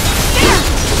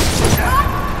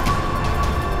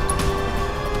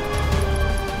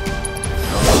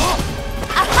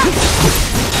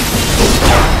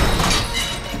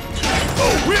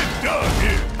 Oh, we're done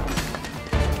here!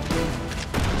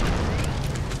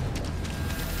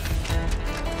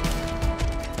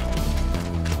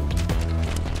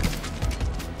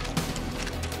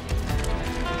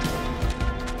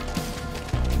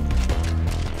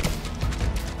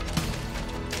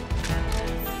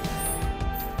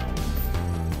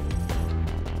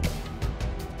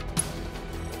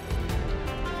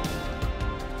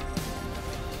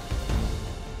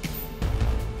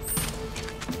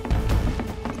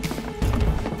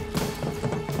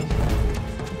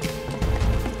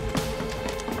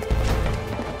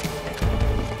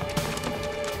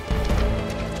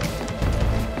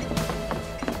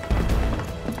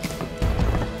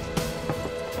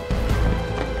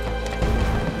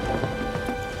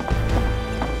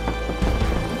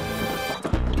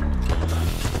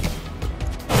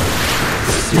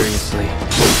 Seriously.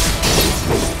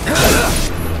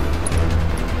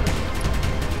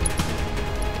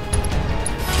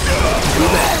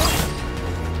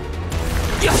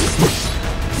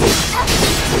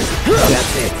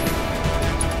 That's it.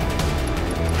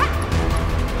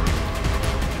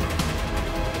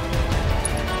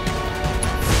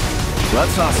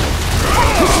 Let's hustle.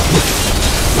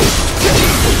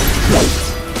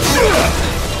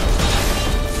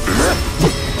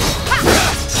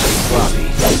 Sloppy.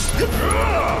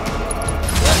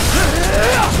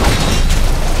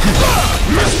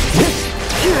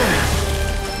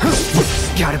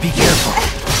 Gotta be careful.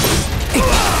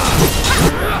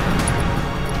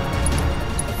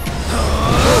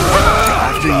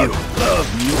 After you.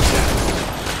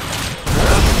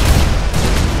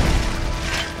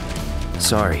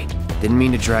 Sorry, didn't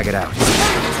mean to drag it out.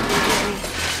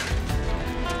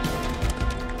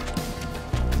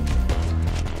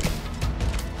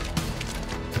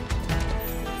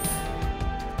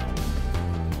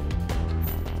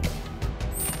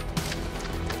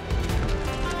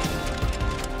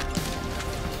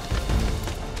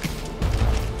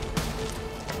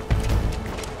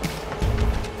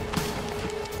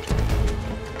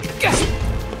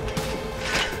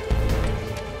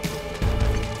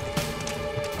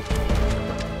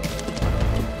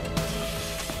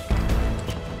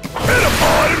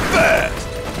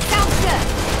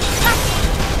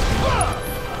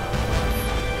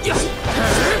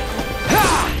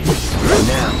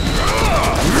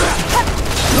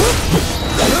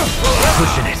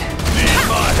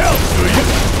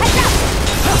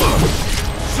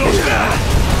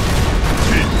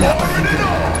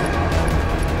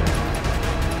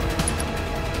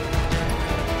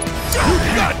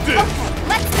 Got this! Okay,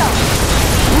 let's go!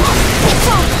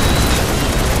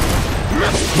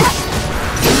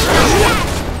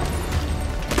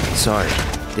 Sorry,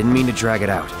 didn't mean to drag it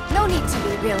out. No need to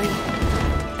be, really.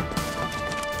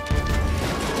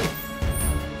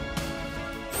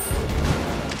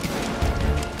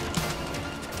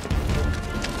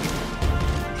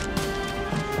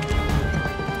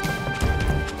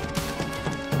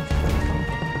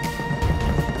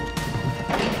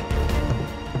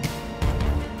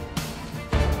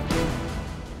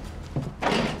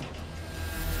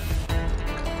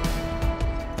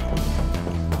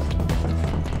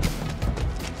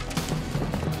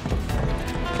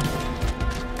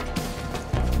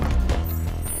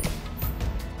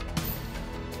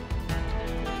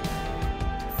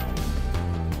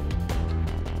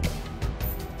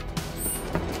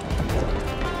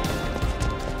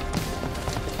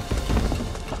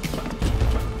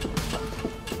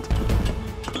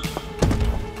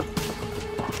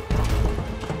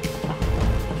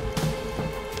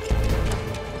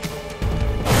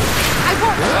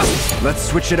 Let's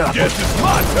switch it up. Guess it's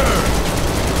my turn!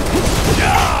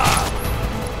 Yeah!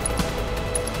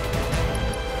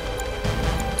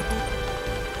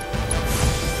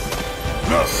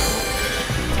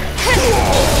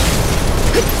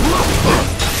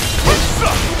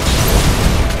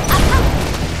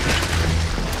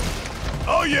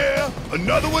 Oh yeah,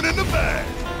 another one in the bag.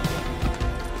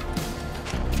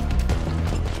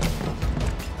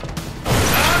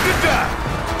 Time to die.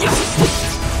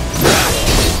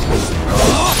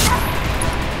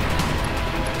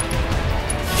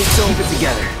 It's over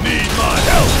together. Need my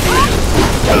help, please.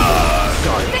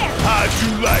 How'd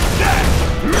you like that?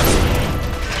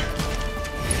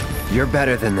 You're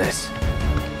better than this.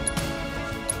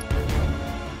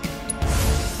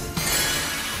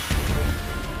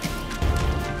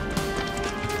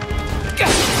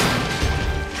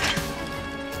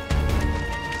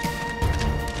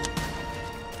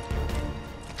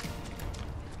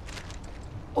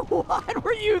 What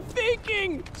were you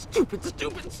thinking? Stupid,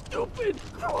 stupid, stupid!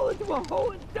 Crawl into a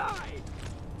hole and die!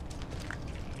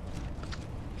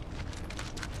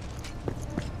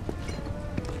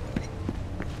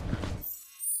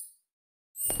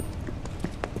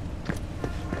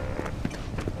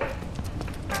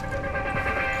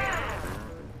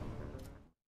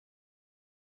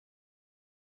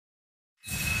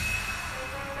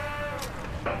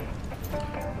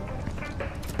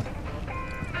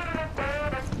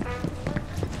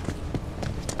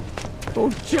 Oh,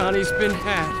 Johnny's been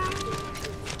had.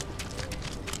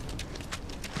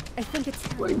 I think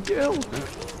it's Miguel.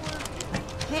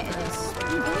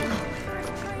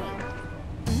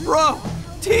 Bro!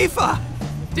 Tifa!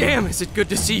 Damn, is it good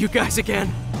to see you guys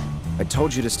again. I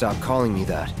told you to stop calling me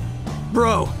that.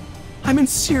 Bro, I'm in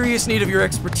serious need of your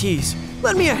expertise.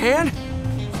 Lend me a hand?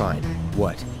 Fine.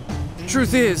 What?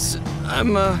 Truth is,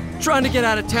 I'm trying to get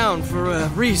out of town for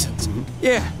reasons.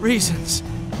 Yeah, reasons.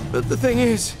 But the thing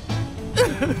is,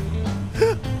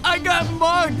 I got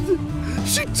mugged!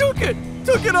 She took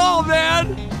it all,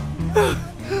 man!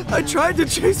 I tried to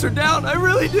chase her down, I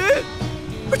really did!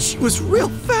 But she was real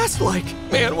fast-like.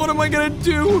 Man, what am I gonna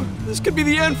do? This could be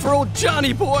the end for old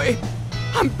Johnny boy.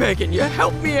 I'm begging you,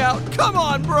 help me out. Come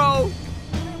on, bro!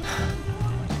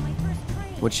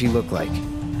 What'd she look like?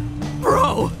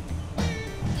 Bro!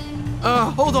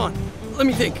 Hold on. Let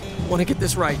me think. Want to get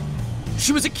this right.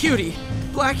 She was a cutie,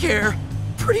 black hair,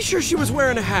 pretty sure she was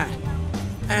wearing a hat.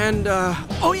 And,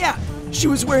 oh yeah, she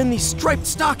was wearing these striped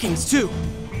stockings, too.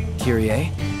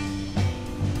 Kyrie?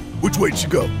 Which way'd she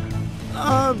go?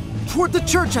 Toward the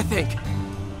church, I think.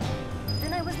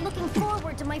 Then I was looking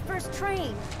forward to my first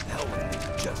train. Hell,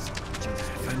 just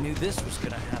if I knew this was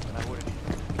gonna happen, I would've...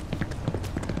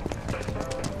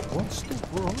 What's the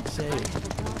world saying?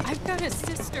 I've got a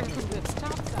sister who lives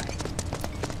topside.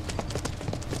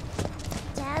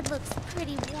 Dad looks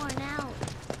pretty worn out.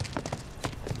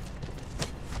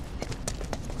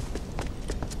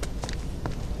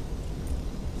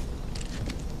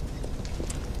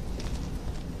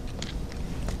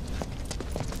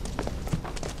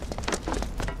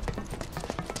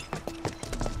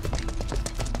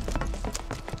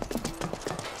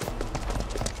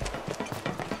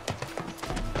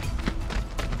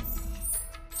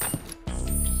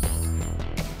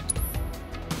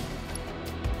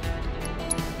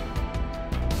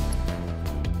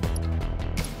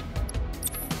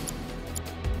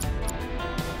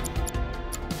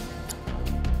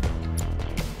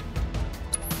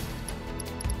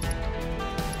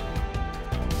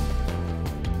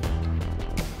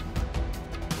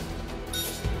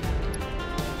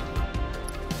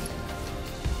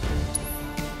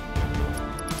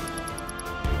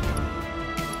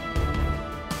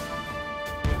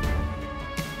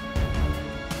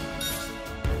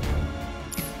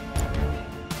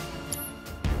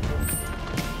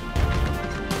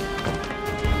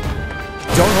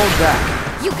 Don't hold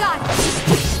back. You got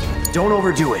it. Don't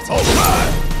overdo it. All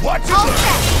right! Watch it! All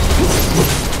set.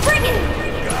 Bring it!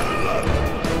 Gotta love it.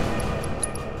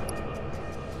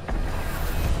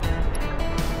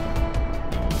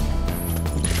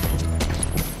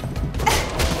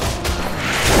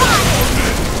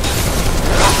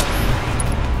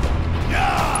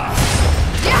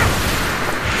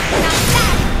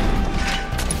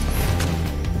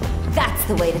 That's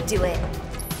the way to do it.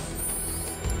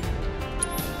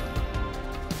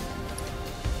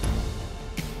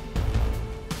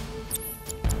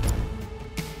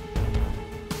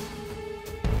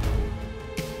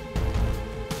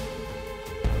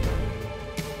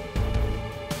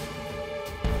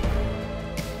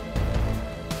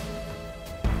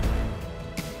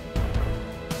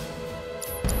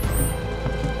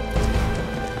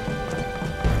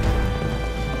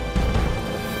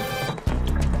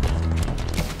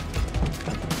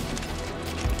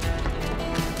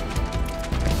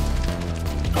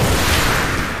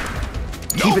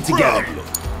 Keep it together.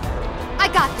 I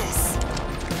got this.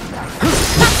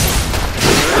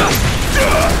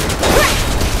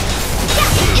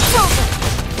 It's over.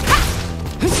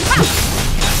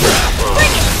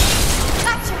 Bring it.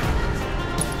 Gotcha.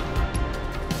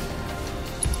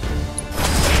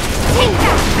 Take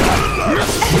that.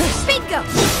 Bingo.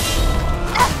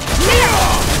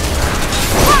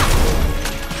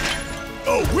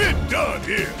 Oh, we're done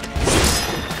here.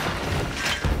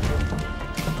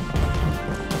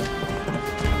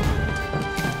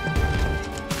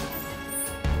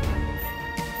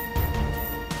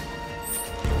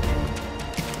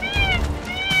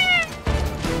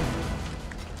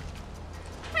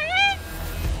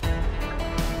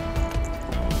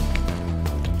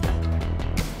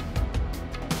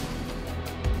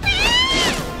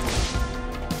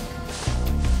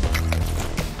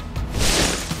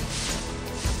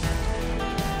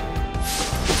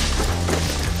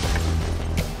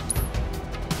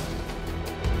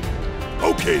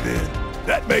 Okay then,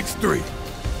 that makes 3.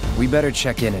 We better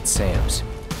check in at Sam's.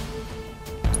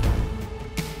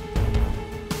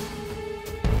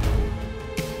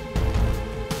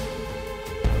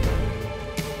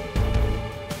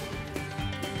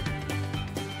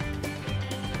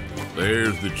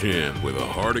 There's the champ with a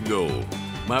heart of gold.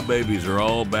 My babies are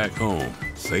all back home,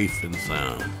 safe and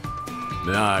sound.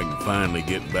 Now I can finally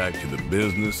get back to the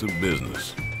business of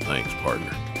business. Thanks,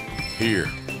 partner. Here,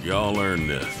 y'all earn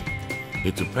this.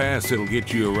 It's a pass that'll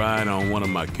get you a ride on one of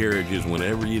my carriages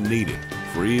whenever you need it.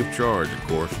 Free of charge, of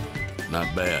course.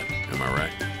 Not bad, am I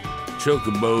right?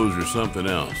 Chocobos are something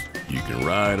else. You can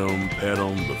ride them, pet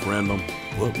them, befriend them.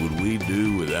 What would we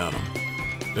do without them?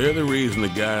 They're the reason a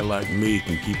guy like me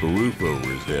can keep a roof over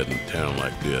his head in a town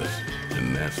like this.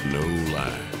 And that's no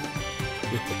lie.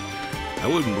 I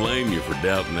wouldn't blame you for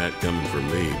doubting that coming from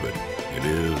me, but it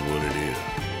is what it is.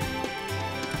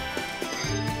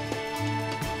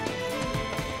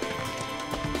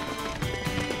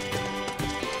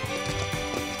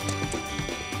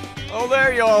 Oh,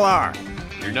 there you all are.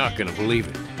 You're not gonna believe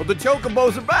it, but the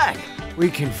Chocobos are back.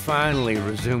 We can finally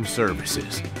resume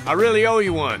services. I really owe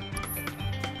you one.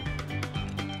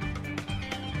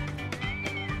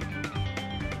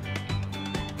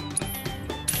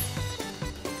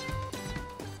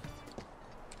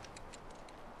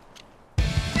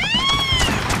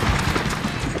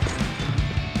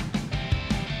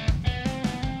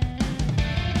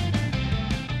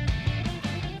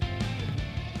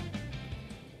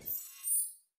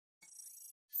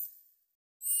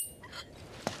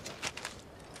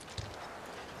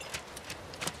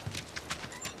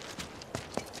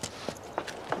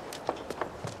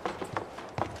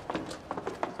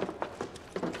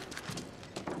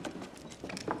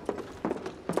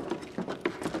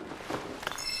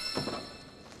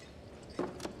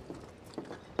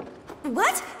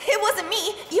 What? It wasn't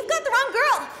me. You've got the wrong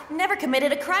girl. Never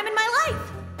committed a crime in my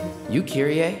life. You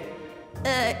Kyrie?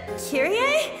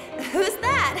 Kyrie? Who's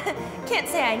that? Can't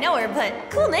say I know her, but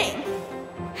cool name.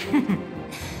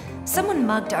 Someone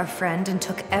mugged our friend and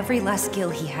took every last gil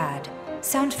he had.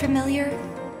 Sound familiar?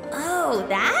 Oh,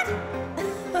 that?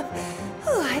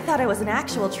 Whew, I thought I was in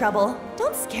actual trouble.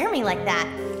 Don't scare me like that.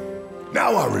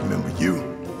 Now I remember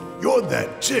you. You're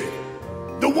that chick.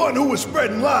 The one who was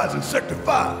spreading lies in Sector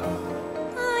 5.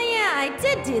 Oh yeah, I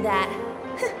did do that.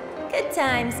 Good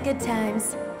times, good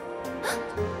times.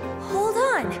 Hold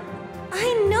on.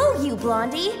 I know you,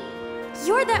 Blondie.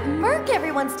 You're that merc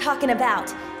everyone's talking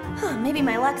about. Maybe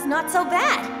my luck's not so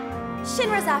bad.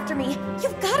 Shinra's after me.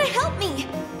 You've gotta help me.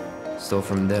 Stole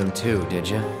from them too, did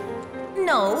you?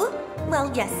 No.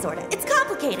 Well, yes, sorta. It's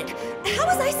complicated. How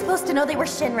was I supposed to know they were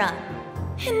Shinra?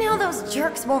 And now those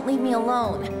jerks won't leave me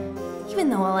alone. Even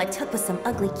though all I took was some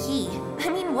ugly key. I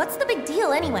mean, what's the big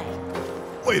deal anyway?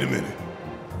 Wait a minute.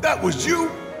 That was you?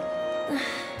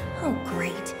 Oh,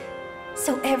 great.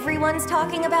 So everyone's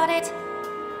talking about it?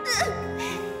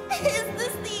 Is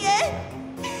this the end?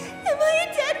 Am I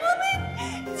a dead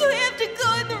woman? Do I have to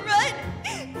go in the rut?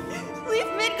 Leave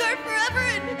Midgard forever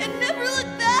and never look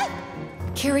back?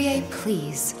 Kyrie,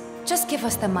 please. Just give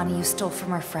us the money you stole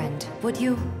from our friend, would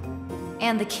you?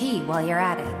 And the key while you're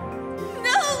at it.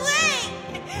 No way!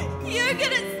 You're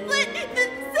gonna split the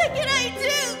second I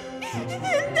do! And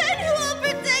then who will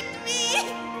protect me?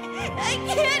 I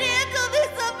can't handle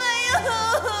this on my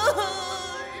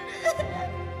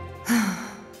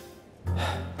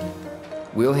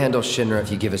own! We'll handle Shinra if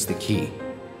you give us the key.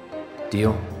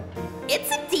 Deal?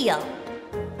 It's a deal!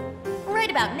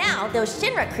 Right about now, those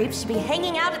Shinra creeps should be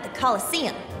hanging out at the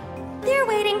Coliseum. They're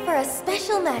waiting for a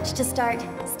special match to start,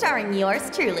 starring yours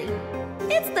truly.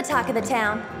 It's the talk of the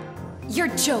town. You're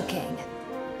joking.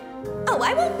 Oh,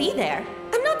 I won't be there.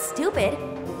 I'm not stupid.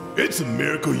 It's a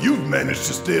miracle you've managed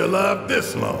to stay alive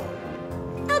this long.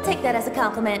 I'll take that as a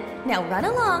compliment. Now run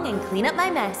along and clean up my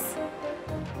mess.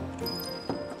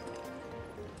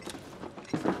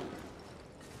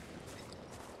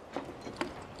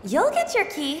 You'll get your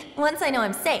key once I know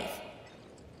I'm safe.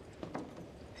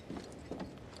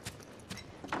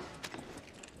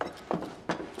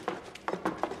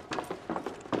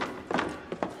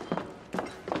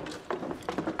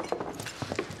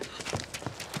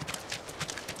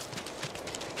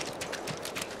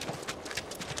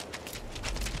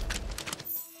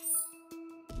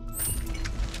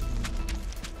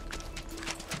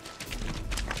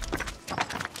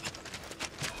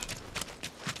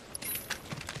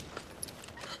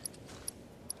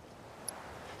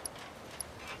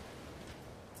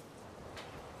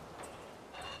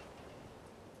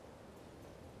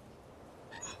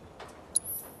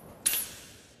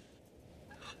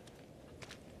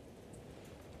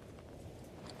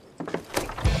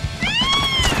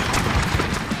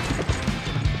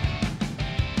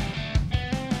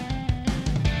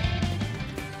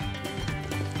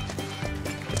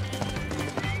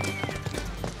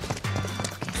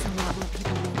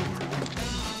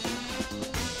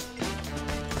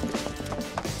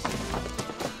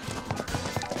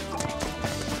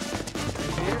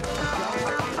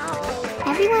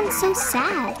 Everyone's so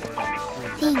sad.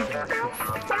 Think.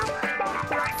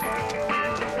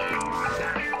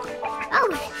 Oh,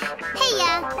 hey,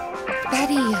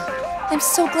 Betty, I'm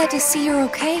so glad to see you're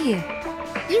okay.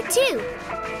 You too.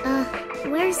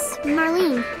 Where's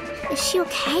Marlene? Is she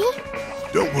okay?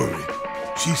 Don't worry.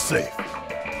 She's safe.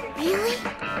 Really?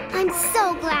 I'm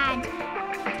so glad.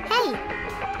 Hey,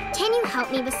 can you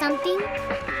help me with something?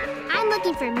 I'm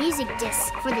looking for music discs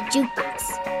for the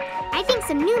jukebox. I think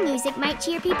some new music might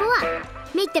cheer people up,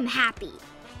 make them happy.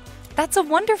 That's a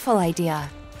wonderful idea.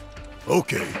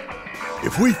 Okay.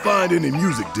 If we find any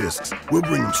music discs, we'll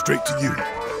bring them straight to you.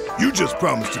 You just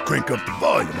promise to crank up the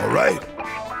volume, all right?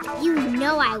 You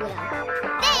know I will.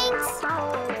 Thanks!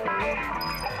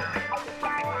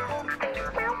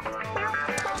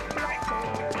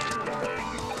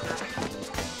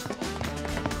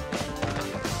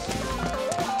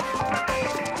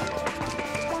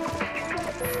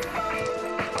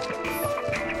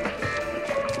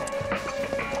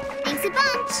 Thanks a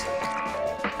bunch.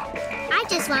 I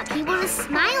just want people to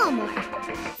smile more.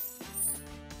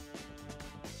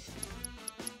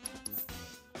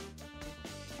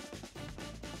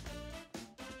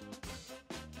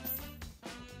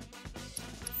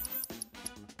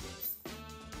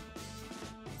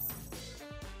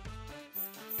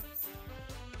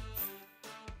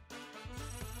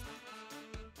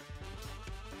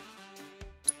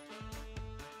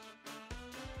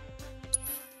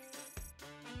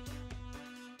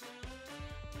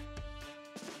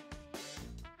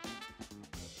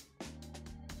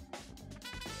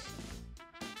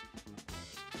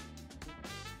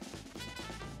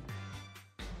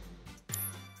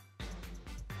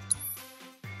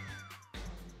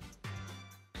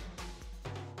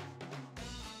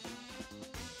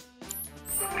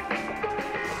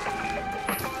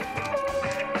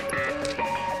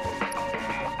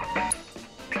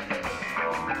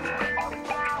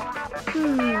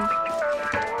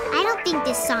 I don't think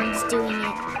this song's doing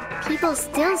it. People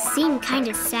still seem kind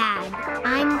of sad.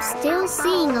 I'm still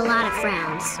seeing a lot of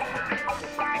frowns.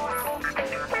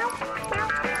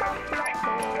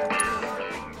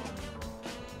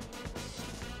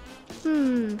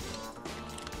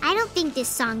 I don't think this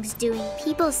song's doing.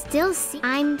 People still see.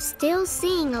 I'm still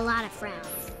seeing a lot of frowns.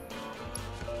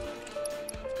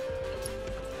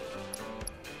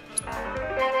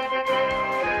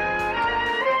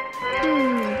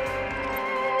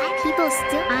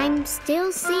 I'm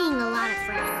still seeing a lot of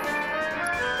frowns.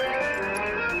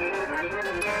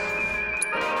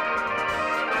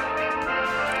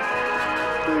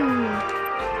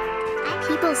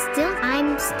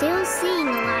 I'm still seeing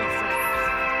a lot of frowns.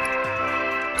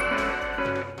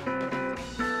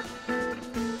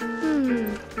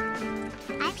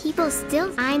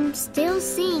 I'm still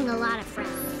seeing a lot of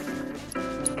frowns.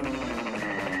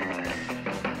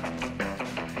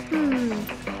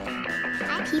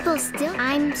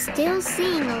 I'm still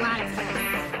seeing a lot of frowns.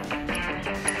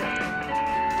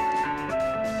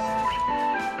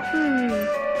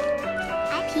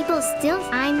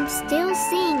 I'm still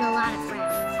seeing a lot of frowns.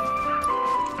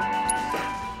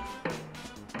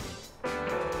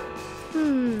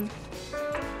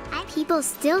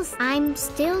 I'm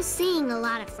still seeing a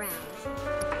lot of frowns.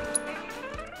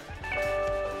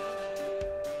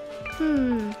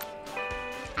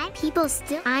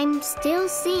 I'm still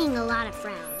seeing a lot of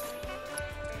frowns.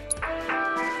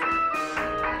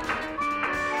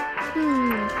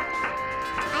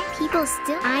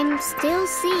 I'm still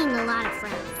seeing a lot of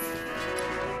frowns.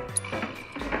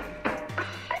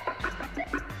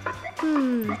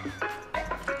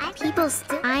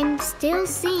 I'm still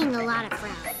seeing a lot of frowns. I'm still seeing a lot of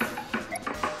frowns.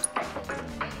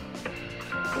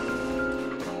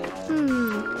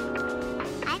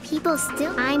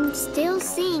 I'm still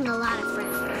seeing a lot of frowns.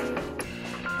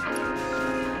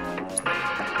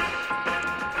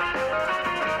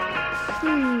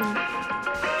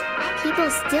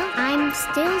 I'm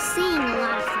still seeing a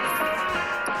lot of frowns.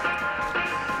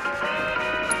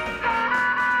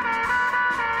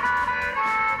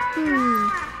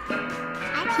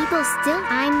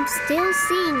 I'm still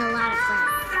seeing a lot of frowns.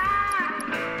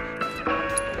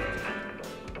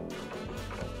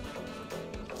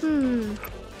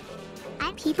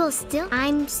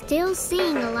 I'm still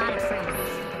seeing a lot of frowns.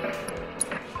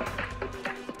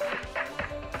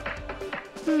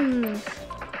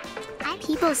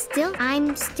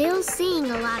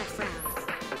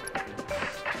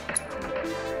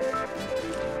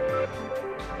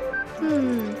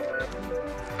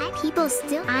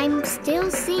 I'm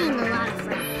still seeing a lot of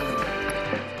frowns.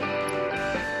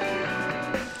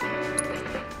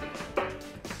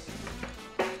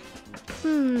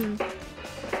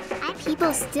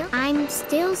 I'm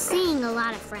still seeing a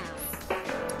lot of frowns.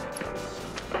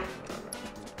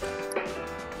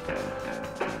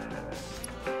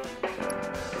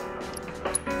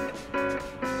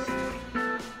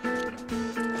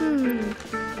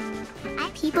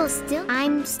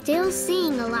 I'm still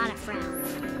seeing a lot of frowns.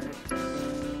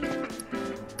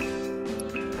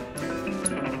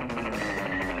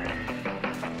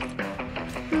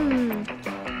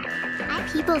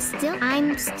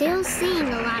 I'm still seeing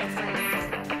a lot of frowns.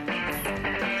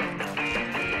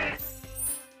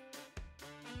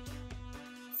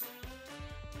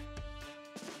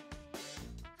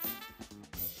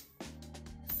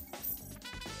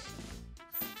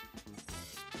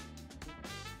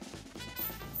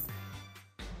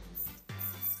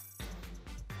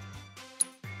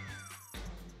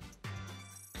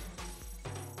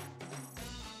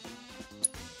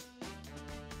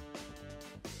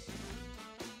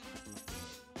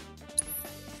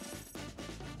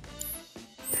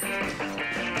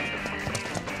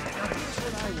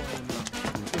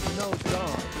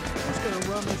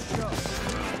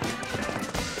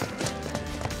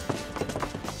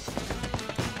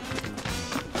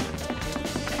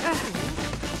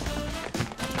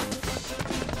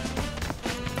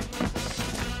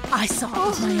 I saw it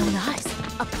with my own eyes.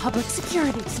 A public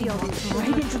security seal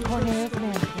right into Corneo's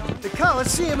mansion. The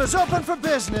Coliseum is open for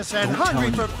business and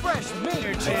hungry for fresh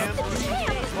meat, champ.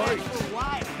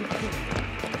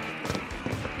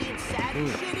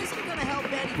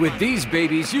 With these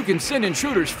babies, you can send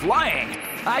intruders flying.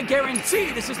 I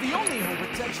guarantee this is the only home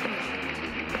protection.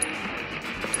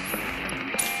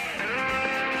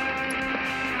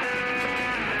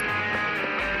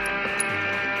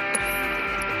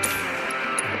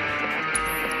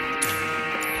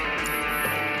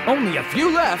 Only a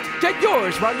few left. Get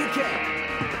yours while you can.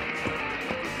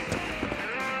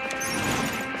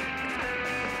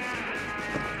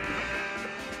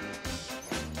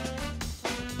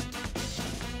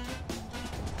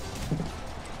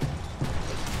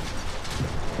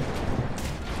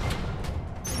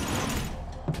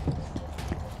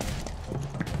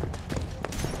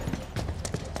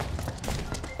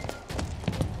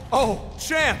 Oh,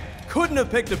 champ! Couldn't have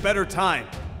picked a better time.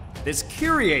 This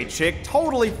Kyrie chick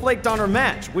totally flaked on her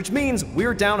match, which means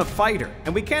we're down a fighter,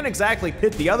 and we can't exactly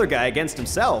pit the other guy against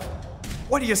himself.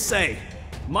 What do you say?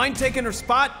 Mind taking her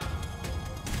spot?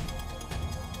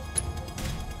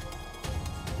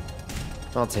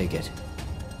 I'll take it.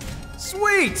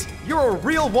 Sweet! You're a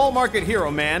real Wall Market hero,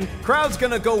 man. Crowd's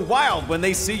gonna go wild when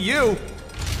they see you.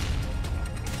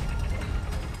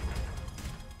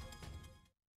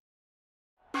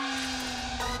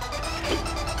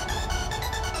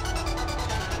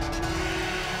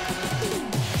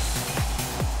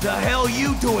 The hell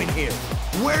you doing here?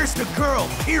 Where's the girl,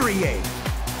 Kyrie?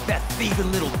 That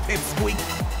thieving little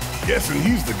pipsqueak? Guessing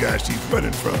he's the guy she's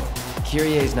running from.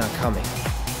 Kyrie's not coming.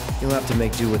 You'll have to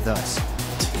make do with us.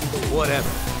 Whatever.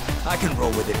 I can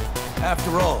roll with it.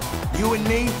 After all, you and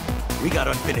me, we got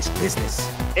unfinished business.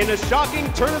 In a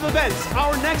shocking turn of events,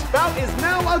 our next bout is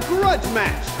now a grudge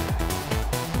match.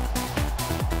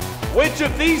 Which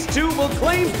of these two will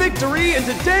claim victory in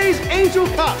today's Angel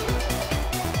Cup?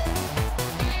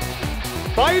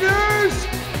 Fighters,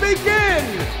 begin!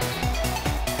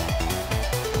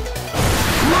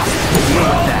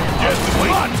 Guess it's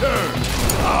my turn!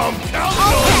 I'm counting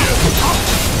on you!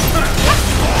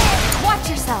 Watch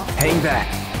yourself. Hang back.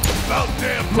 About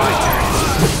damn My time!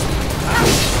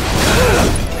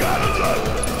 Gotta love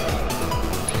it!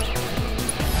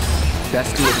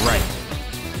 Best do it right.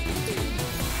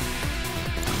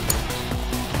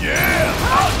 Yeah,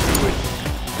 I'll do it!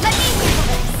 Let me handle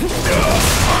this.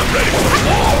 I'm ready for the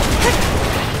war!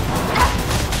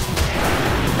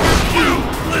 You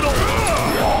little...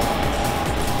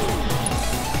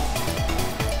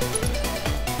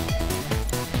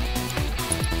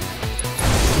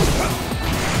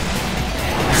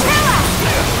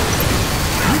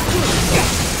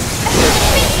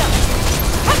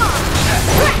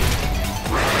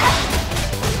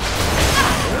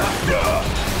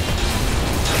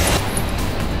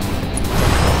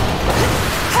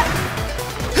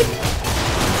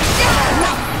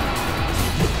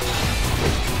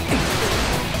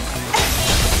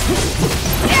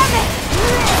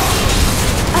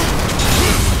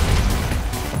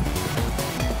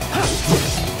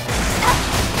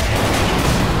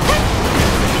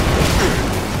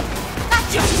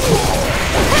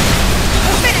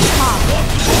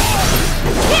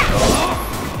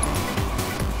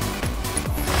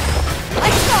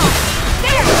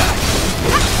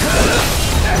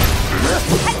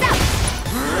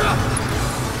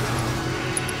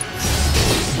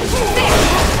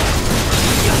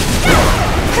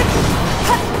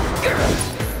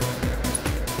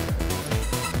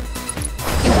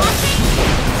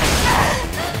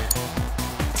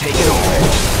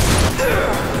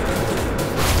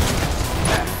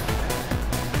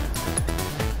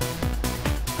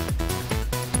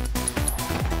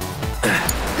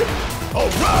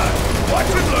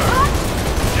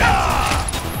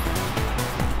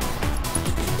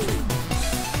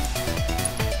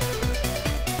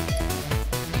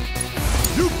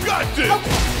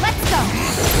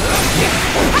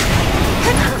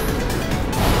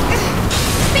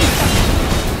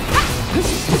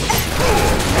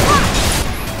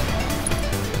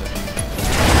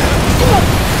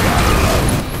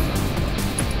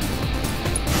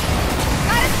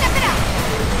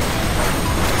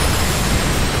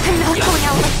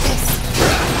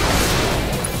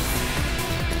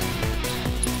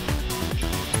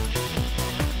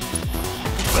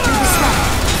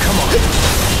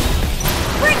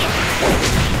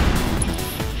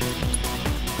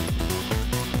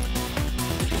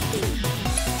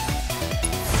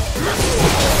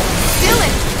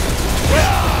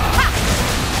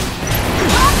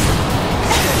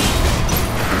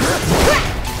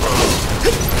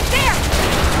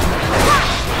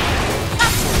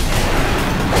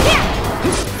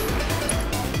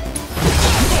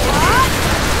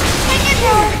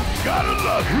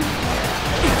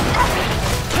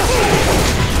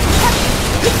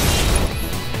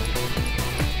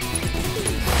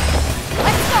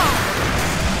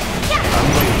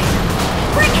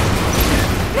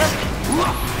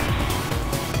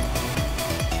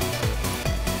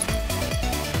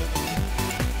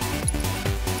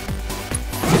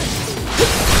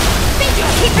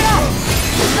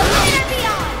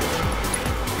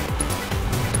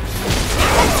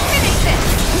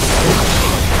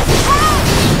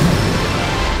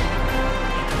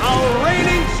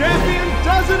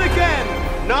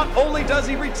 Does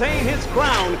he retain his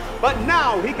crown, but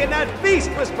now he can add Beast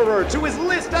Whisperer to his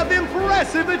list of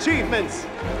impressive achievements.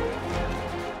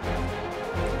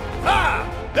 Ha!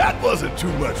 That wasn't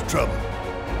too much trouble.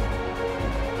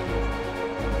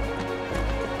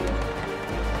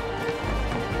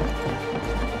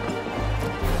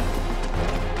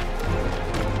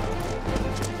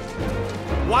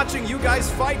 Watching you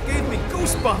guys fight gave me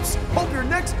goosebumps. Hope your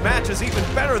next match is even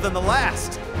better than the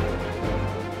last.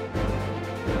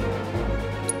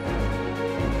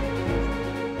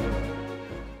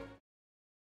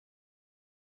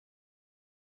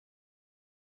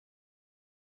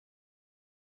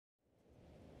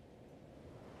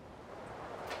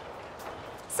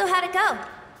 So how'd it go?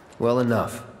 Well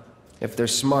enough. If they're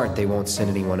smart, they won't send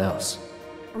anyone else.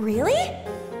 Really?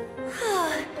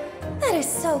 That is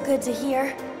so good to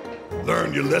hear.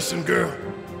 Learn your lesson, girl?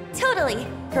 Totally.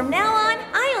 From now on,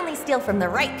 I only steal from the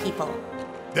right people.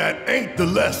 That ain't the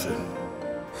lesson.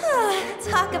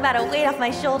 Talk about a weight off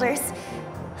my shoulders.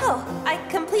 Oh, I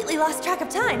completely lost track of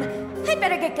time. I'd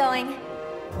better get going.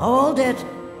 Hold it.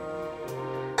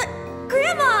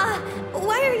 Grandma!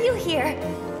 Why are you here?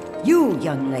 You,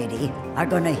 young lady, are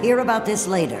gonna hear about this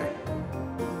later.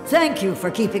 Thank you for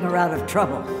keeping her out of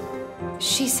trouble.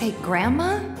 She say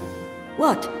Grandma?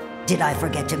 What? Did I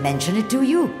forget to mention it to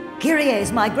you? Kyrie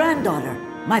is my granddaughter,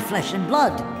 my flesh and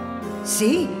blood.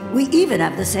 See, we even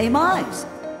have the same eyes.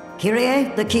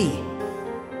 Kyrie, the key.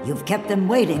 You've kept them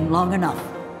waiting long enough.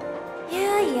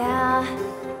 Yeah.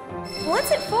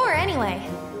 What's it for, anyway?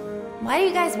 Why do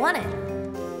you guys want it?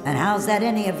 And how's that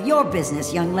any of your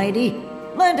business, young lady?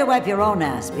 Learn to wipe your own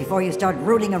ass before you start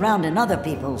rooting around in other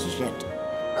people's shit.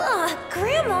 Ugh,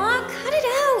 Grandma, cut it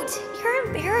out! You're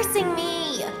embarrassing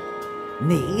me!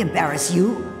 Me embarrass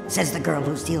you? Says the girl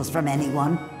who steals from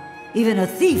anyone. Even a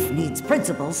thief needs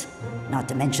principles, not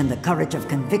to mention the courage of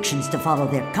convictions to follow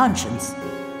their conscience.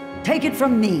 Take it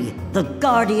from me, the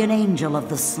guardian angel of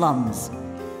the slums.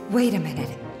 Wait a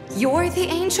minute. You're the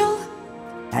angel?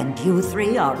 And you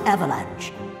three are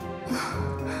Avalanche.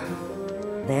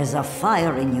 There's a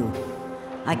fire in you.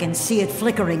 I can see it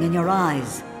flickering in your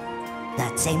eyes.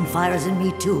 That same fire's in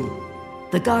me too.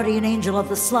 The guardian angel of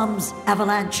the slums,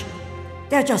 Avalanche.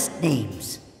 They're just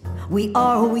names. We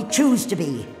are who we choose to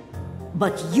be.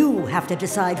 But you have to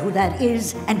decide who that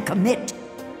is and commit.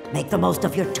 Make the most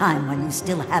of your time when you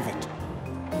still have it.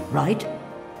 Right?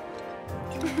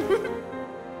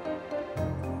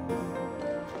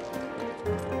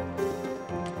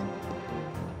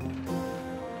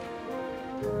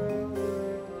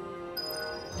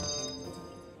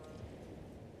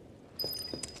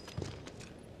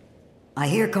 I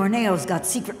hear Corneo's got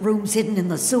secret rooms hidden in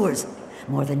the sewers.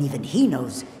 More than even he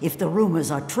knows, if the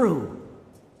rumors are true.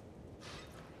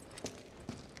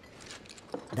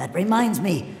 That reminds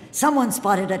me, someone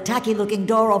spotted a tacky-looking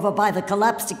door over by the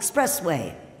collapsed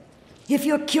expressway. If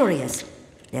you're curious,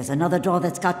 there's another door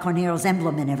that's got Corneo's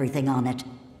emblem and everything on it.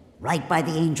 Right by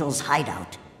the Angel's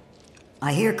hideout.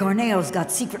 I hear Corneo's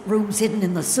got secret rooms hidden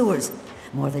in the sewers.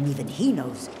 More than even he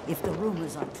knows, if the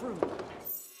rumors are true.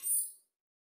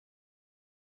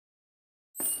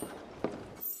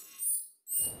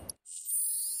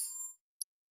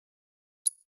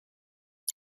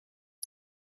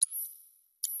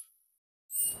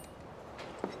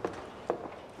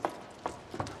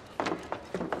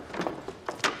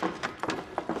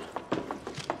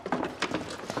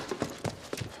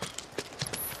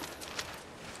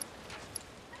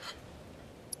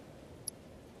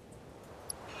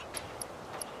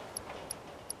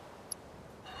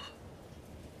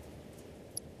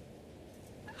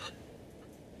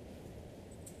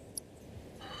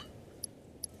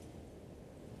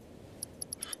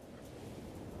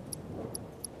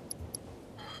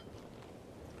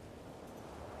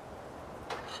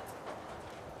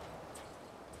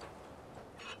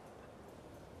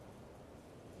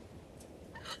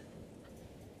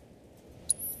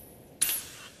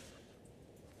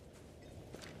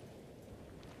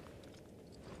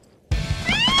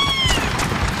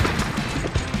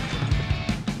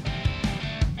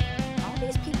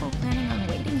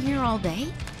 All day?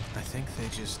 I think they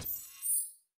just...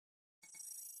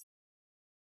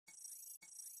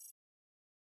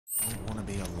 don't want to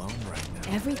be alone right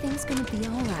now. Everything's gonna be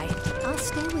all right. I'll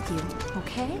stay with you,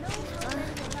 okay?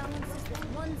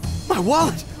 My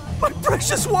wallet! My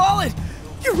precious wallet!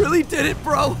 You really did it,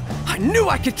 bro! I knew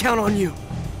I could count on you!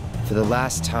 For the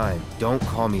last time, don't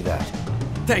call me that.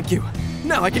 Thank you.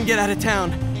 Now I can get out of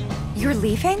town. You're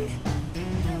leaving?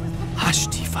 Hush,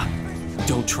 Tifa.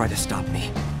 Don't try to stop me.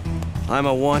 I'm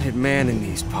a wanted man in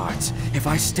these parts. If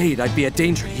I stayed, I'd be a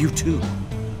danger to you too.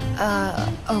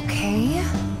 Okay?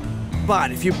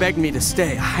 But if you begged me to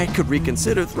stay, I could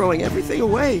reconsider throwing everything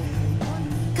away.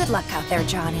 Good luck out there,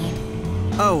 Johnny.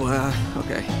 Oh,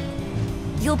 okay.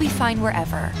 You'll be fine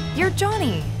wherever. You're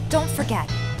Johnny. Don't forget.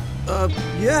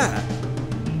 Yeah.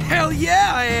 Hell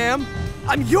yeah, I am!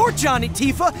 I'm your Johnny,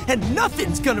 Tifa, and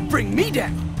nothing's gonna bring me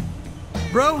down.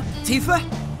 Bro, Tifa,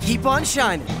 keep on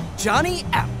shining. Johnny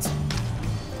out.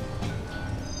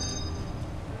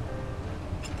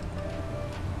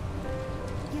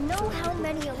 You know how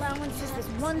many allowances this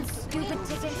one stupid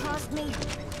ticket cost me?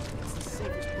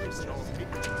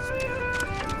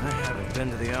 I haven't been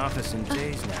to the office in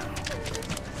days now.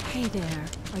 Hey there,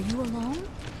 are you alone?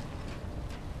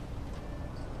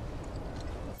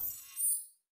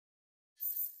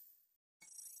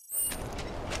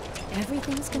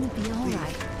 Everything's gonna be all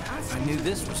right. If I knew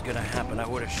this was gonna happen, I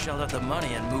would have shelled out the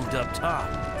money and moved up top.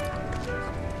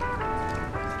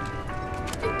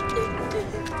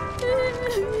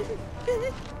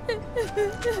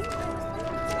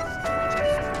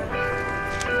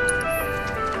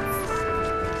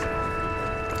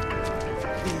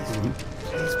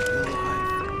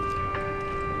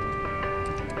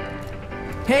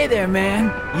 Hey there,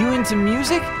 man. You into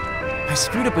music? I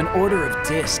screwed up an order of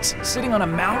discs, sitting on a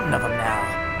mountain of them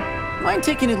now. Mind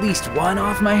taking at least one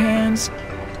off my hands?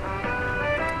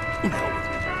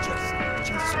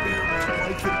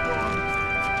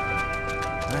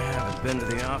 I haven't been to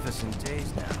the office in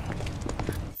days now.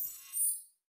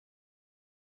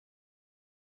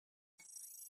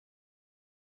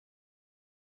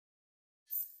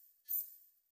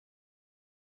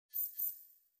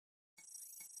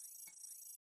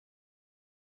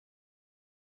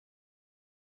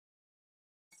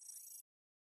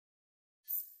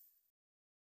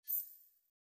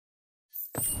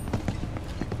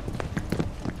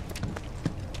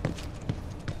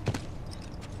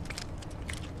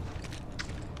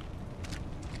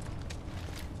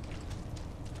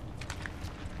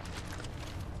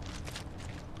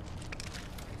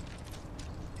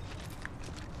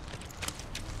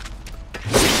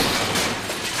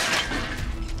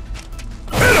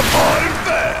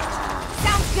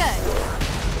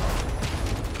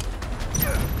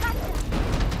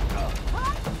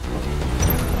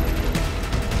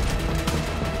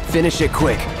 Finish it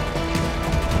quick.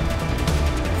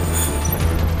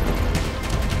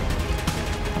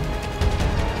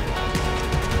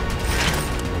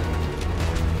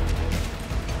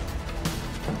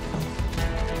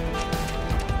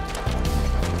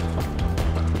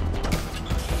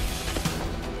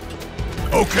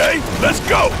 Okay, let's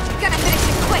go! Gotta finish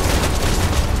it quick!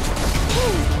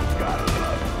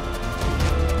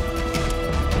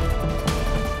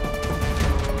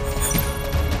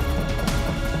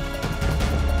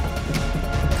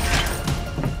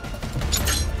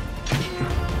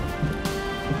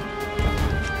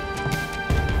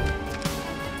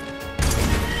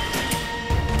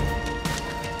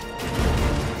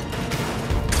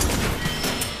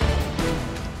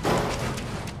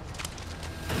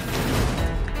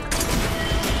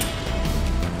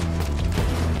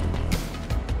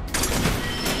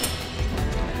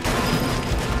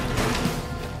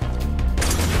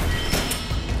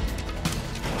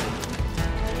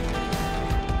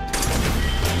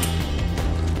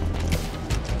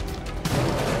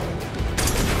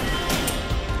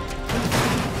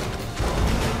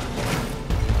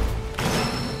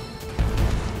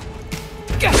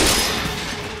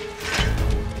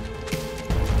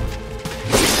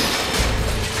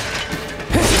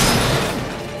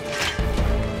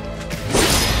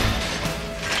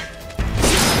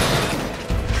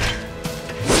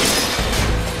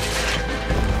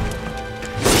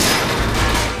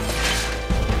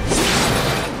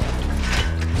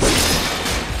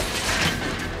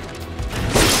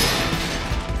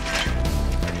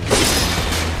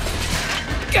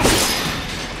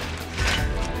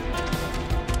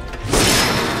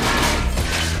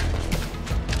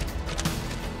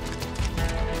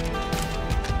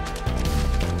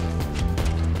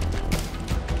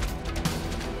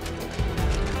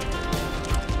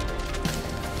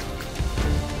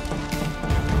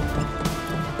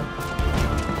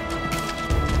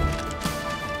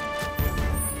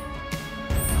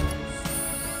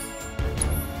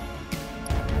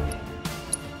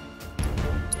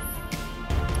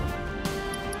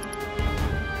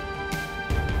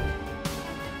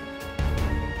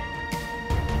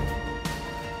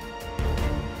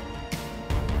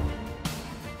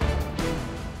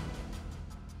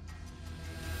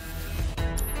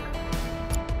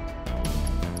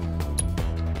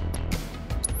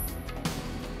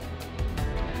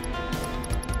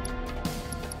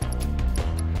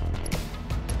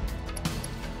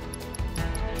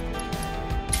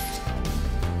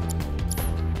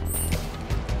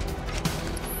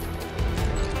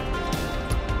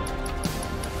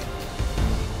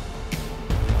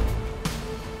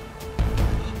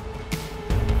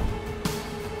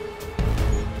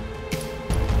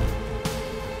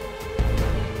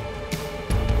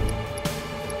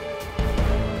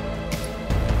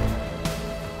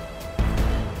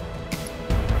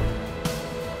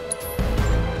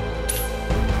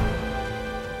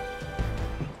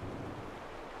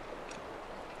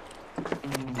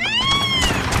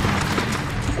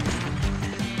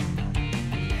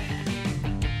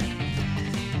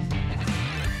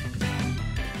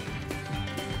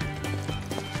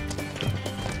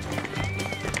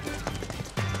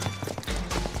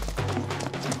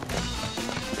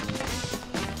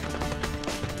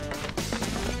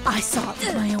 I saw it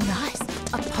with my own eyes.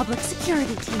 A public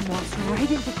security team walked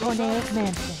right into Corneo's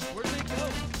mansion.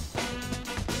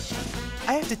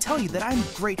 I have to tell you that I'm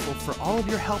grateful for all of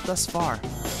your help thus far.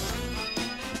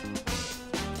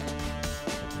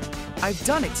 I've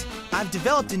done it! I've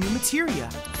developed a new materia.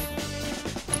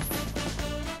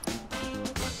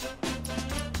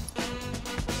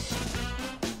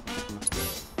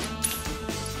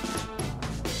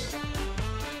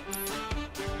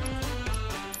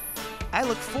 I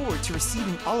look forward to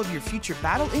receiving all of your future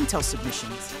battle intel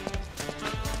submissions.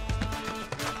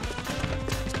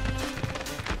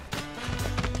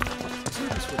 Do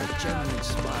this with a genuine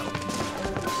smile.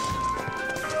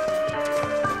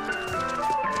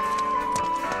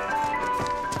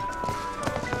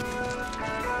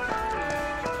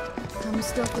 I'm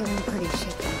still feeling pretty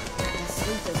shaky. My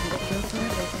sleep doesn't get good for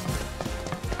everything.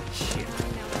 Shit,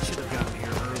 I should have gotten here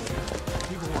earlier.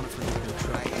 People want to forget the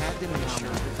try. I had to make sure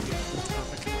that the game was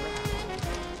perfectly wrapped.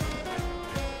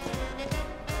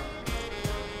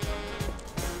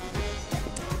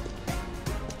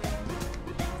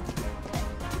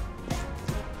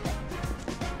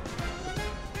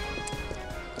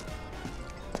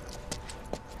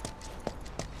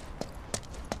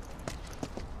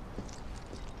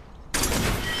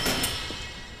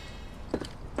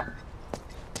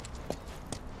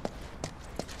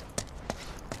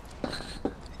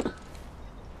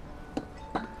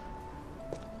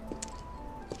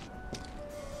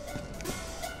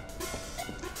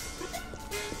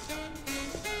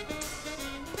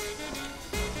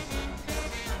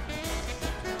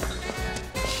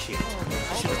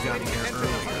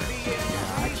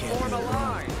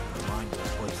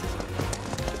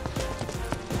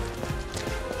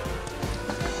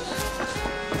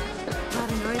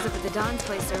 Don's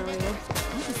place earlier.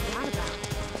 What was that about?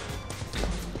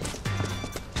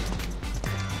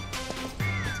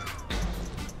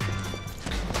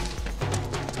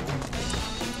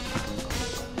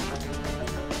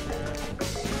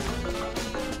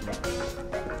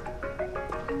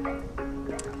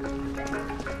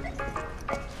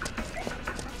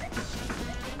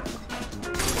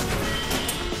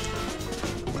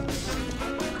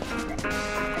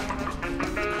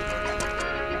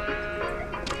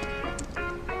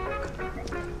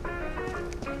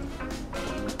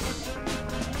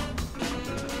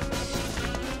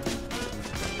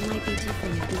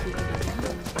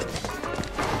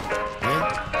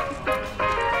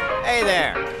 Hey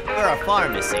there! We're a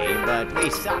pharmacy, but we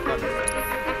stock other things.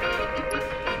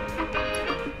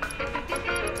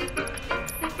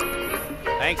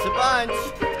 Thanks a bunch!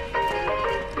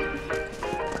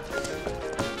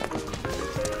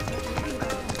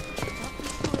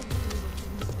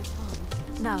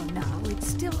 No, it's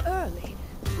still early.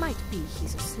 Might be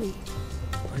he's asleep.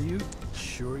 Are you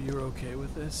sure you're okay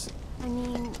with this? I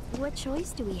mean, what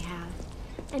choice do we have?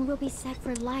 And we'll be set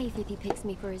for life if he picks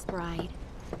me for his bride.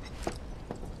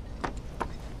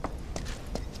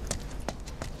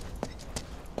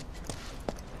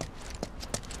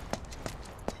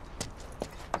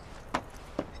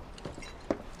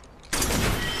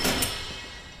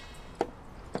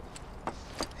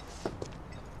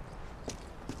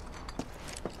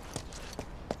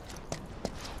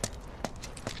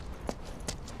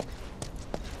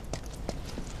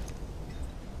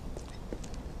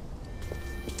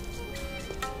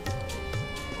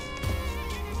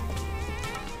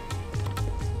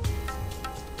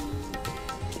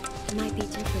 Might be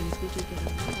different if we do get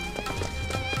along.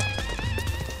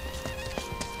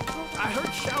 I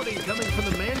heard shouting coming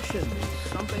from the mansion. Is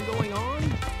something going on?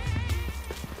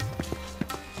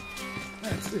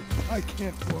 That's it. I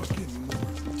can't walk anymore.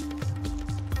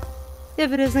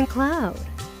 If it isn't Cloud.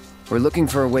 We're looking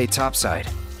for a way topside.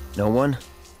 No one?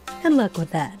 And luck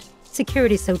with that.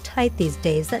 Security's so tight these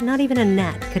days that not even a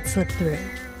gnat could slip through.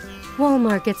 Wall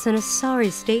Market's in a sorry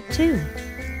state too.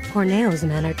 Corneo's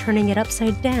men are turning it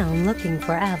upside down looking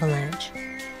for Avalanche.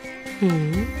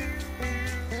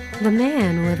 The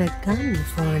man with a gun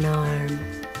for an arm.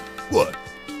 What?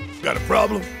 Got a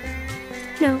problem?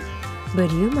 No, but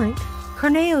you might.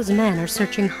 Corneo's men are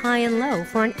searching high and low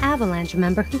for an Avalanche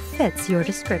member who fits your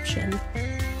description.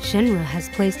 Shinra has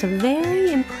placed a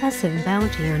very impressive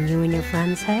bounty on you and your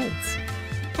friends' heads.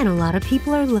 And a lot of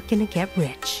people are looking to get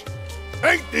rich.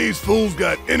 Ain't these fools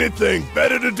got anything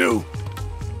better to do?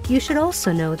 You should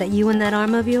also know that you and that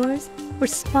arm of yours were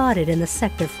spotted in the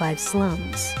Sector 5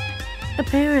 slums.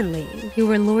 Apparently, you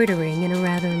were loitering in a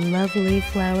rather lovely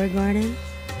flower garden.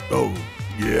 Oh,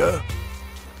 yeah?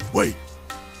 Wait.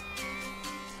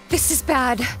 This is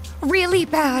bad. Really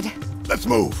bad. Let's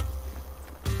move.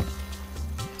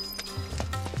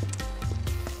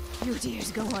 You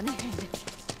dears go on ahead.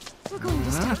 We're going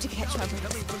to start to catch up.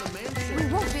 We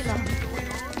won't be long.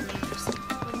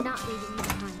 We're not leaving you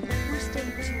behind. We're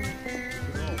staying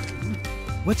tuned.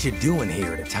 What you doing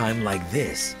here at a time like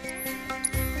this?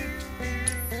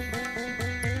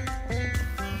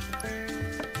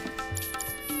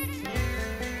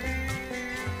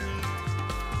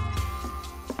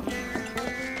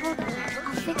 Hold on,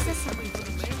 I'll fix this up.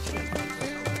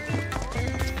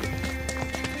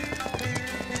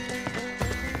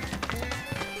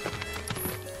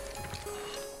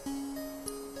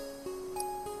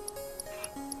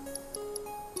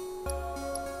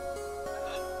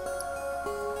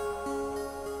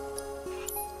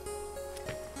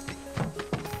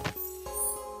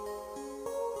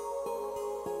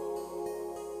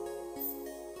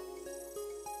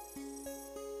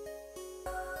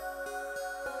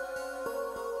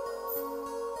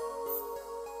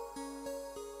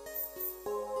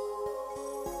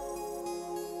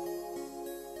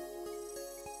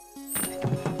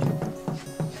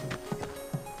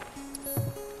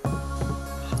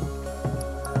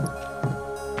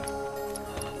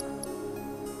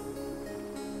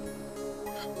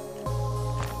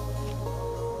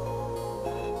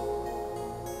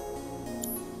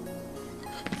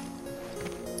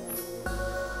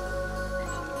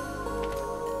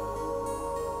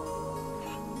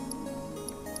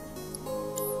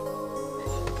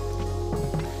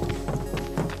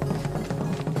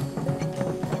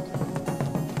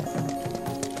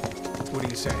 What do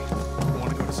you say? Want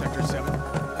to go to Sector 7?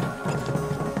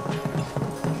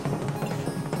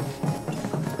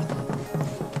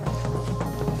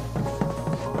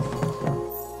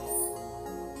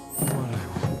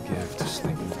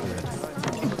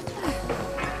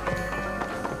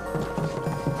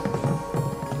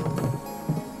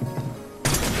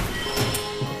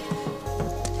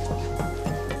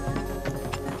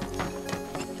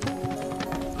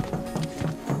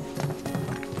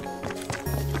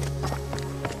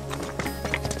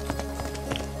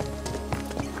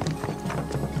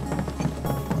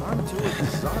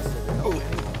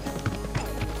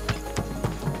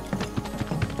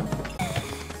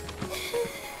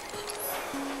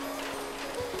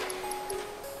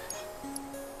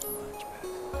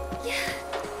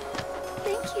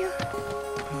 Thank you.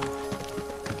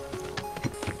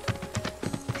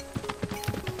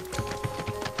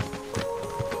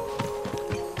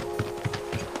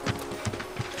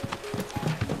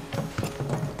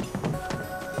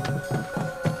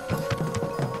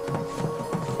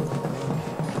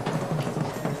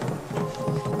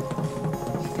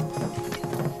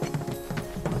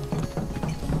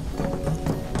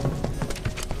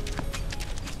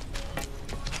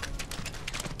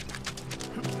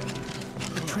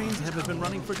 Trains haven't been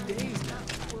running for days now.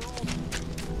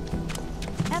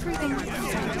 Everything.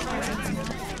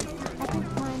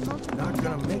 Not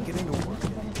gonna make it into work.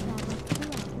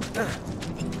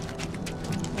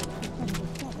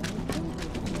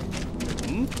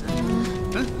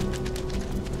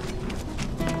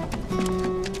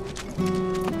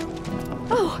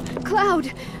 Oh,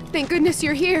 Cloud! Thank goodness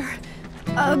you're here.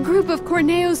 A group of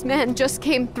Corneo's men just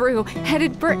came through,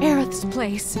 headed for Aerith's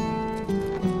place.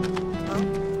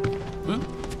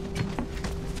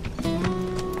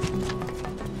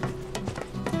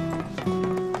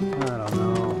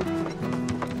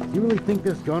 Think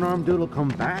this gun-armed dude will come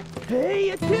back?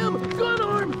 Hey, it's him!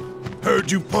 Gun-armed! Heard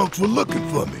you punks were looking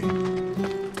for me.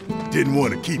 Didn't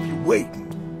want to keep you waiting.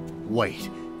 Wait,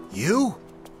 you?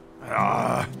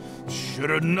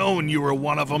 Should've known you were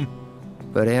one of them.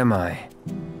 But am I?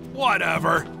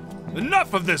 Whatever.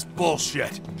 Enough of this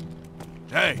bullshit.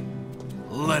 Hey,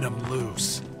 let him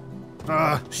loose.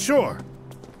 Sure.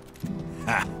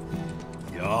 Ha!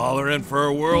 Y'all are in for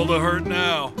a world of hurt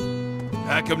now.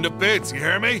 Hack him to bits, you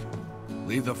hear me?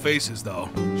 Leave the faces, though.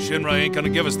 Shinra ain't gonna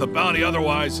give us the bounty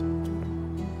otherwise.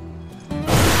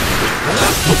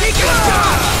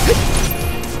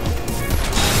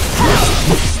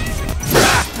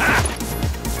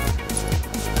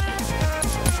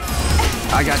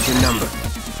 I got your number.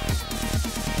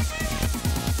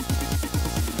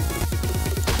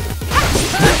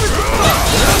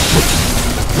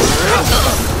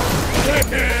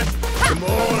 Come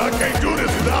on, I can't do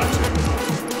this without you.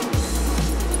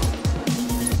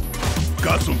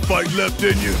 Got some fight left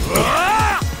in you?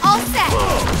 All set.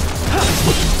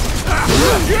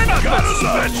 You're not that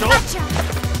special. Gotcha.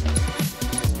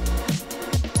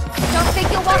 Don't think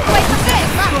you'll walk away from this,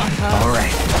 huh? All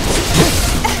right.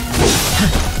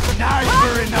 Nice,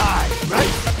 very nice,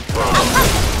 right?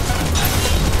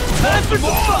 Time for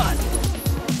some fun.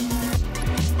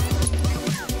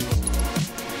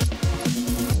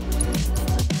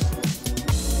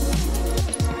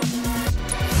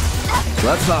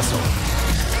 Let's hustle.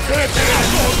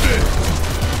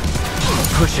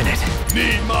 Pushing it.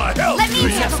 Need my help. Let me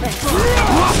handle this.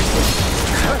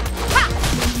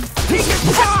 Take a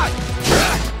shot.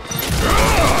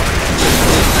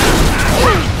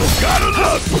 Gotta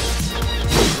look.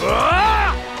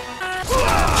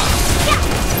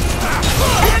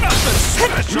 You're nothing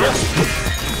special.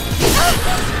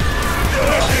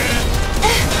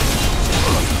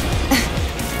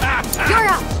 You're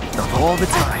up. Of all the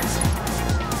times.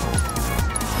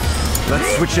 Let's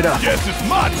switch it up. Guess it's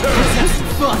my turn. Let's have some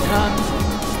fun, huh?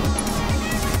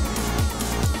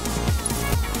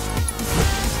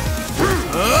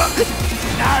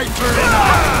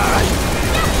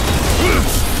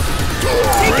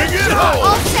 Bring it home.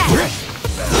 All set.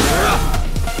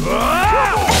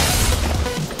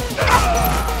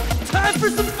 Time for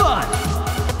some fun.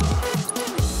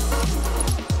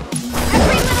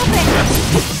 Every little bit.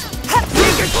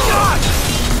 Take a shot.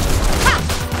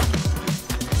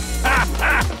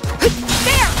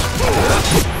 There.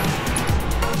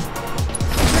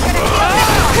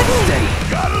 Steady.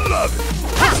 Gotta love it.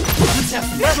 Let's have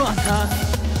some fun, huh?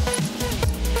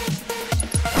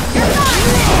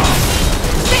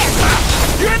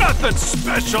 You're nothing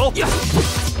special.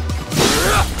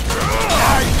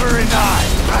 Eye for an eye,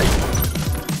 right?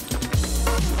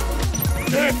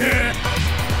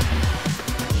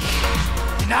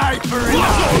 An eye for an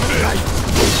eye, right?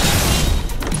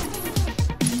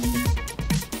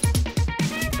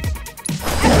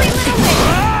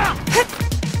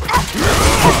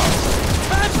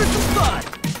 Time for some fun.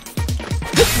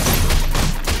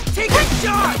 Take a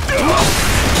shot.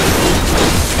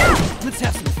 Let's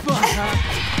have some fun, huh?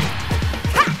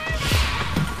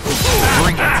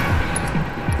 Bring it.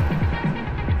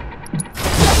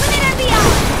 Limit and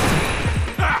beyond.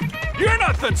 You're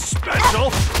nothing special.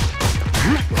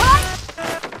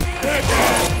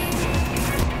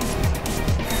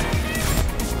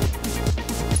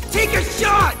 Take a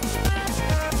shot.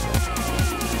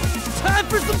 Time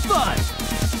for some fun.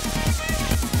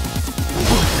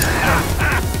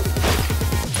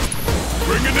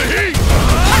 Bringing the heat.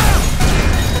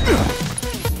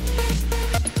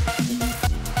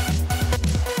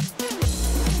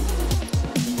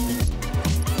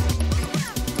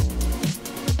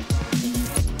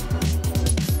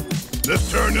 Let's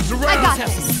turn this around. I got Let's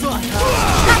have this. some fun,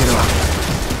 huh?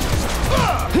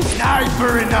 An eye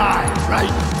for an eye,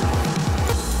 right?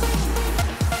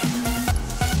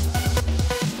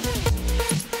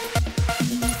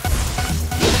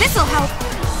 This'll help.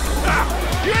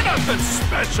 You're nothing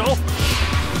special.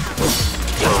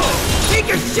 Take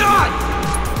a shot.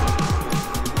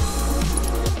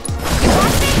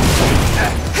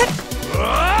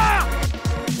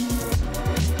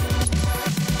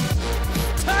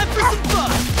 Time for some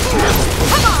fun.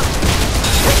 Come on.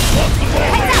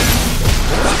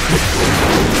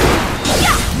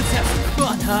 Let's have some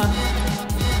fun, huh?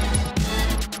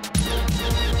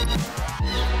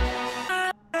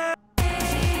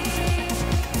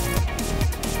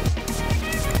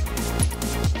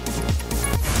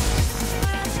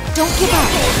 Don't give up.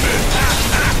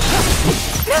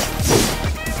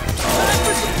 Time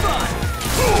for some fun.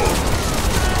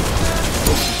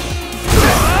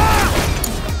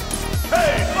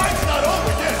 Hey, fight's not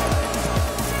over yet.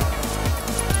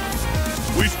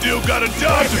 We still got a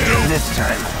job to do. This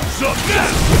time. So now,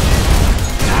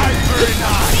 eye for an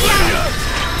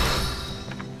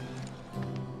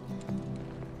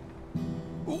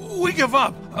eye. We give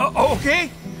up, okay?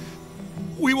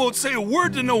 We won't say a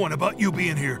word to no one about you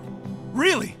being here.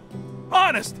 Really?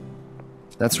 Honest?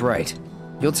 That's right.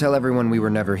 You'll tell everyone we were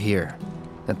never here.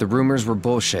 That the rumors were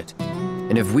bullshit.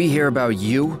 And if we hear about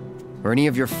you, or any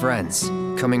of your friends,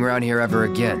 coming around here ever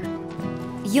again...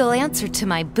 You'll answer to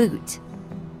my boot.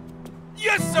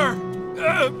 Yes, sir!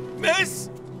 Miss?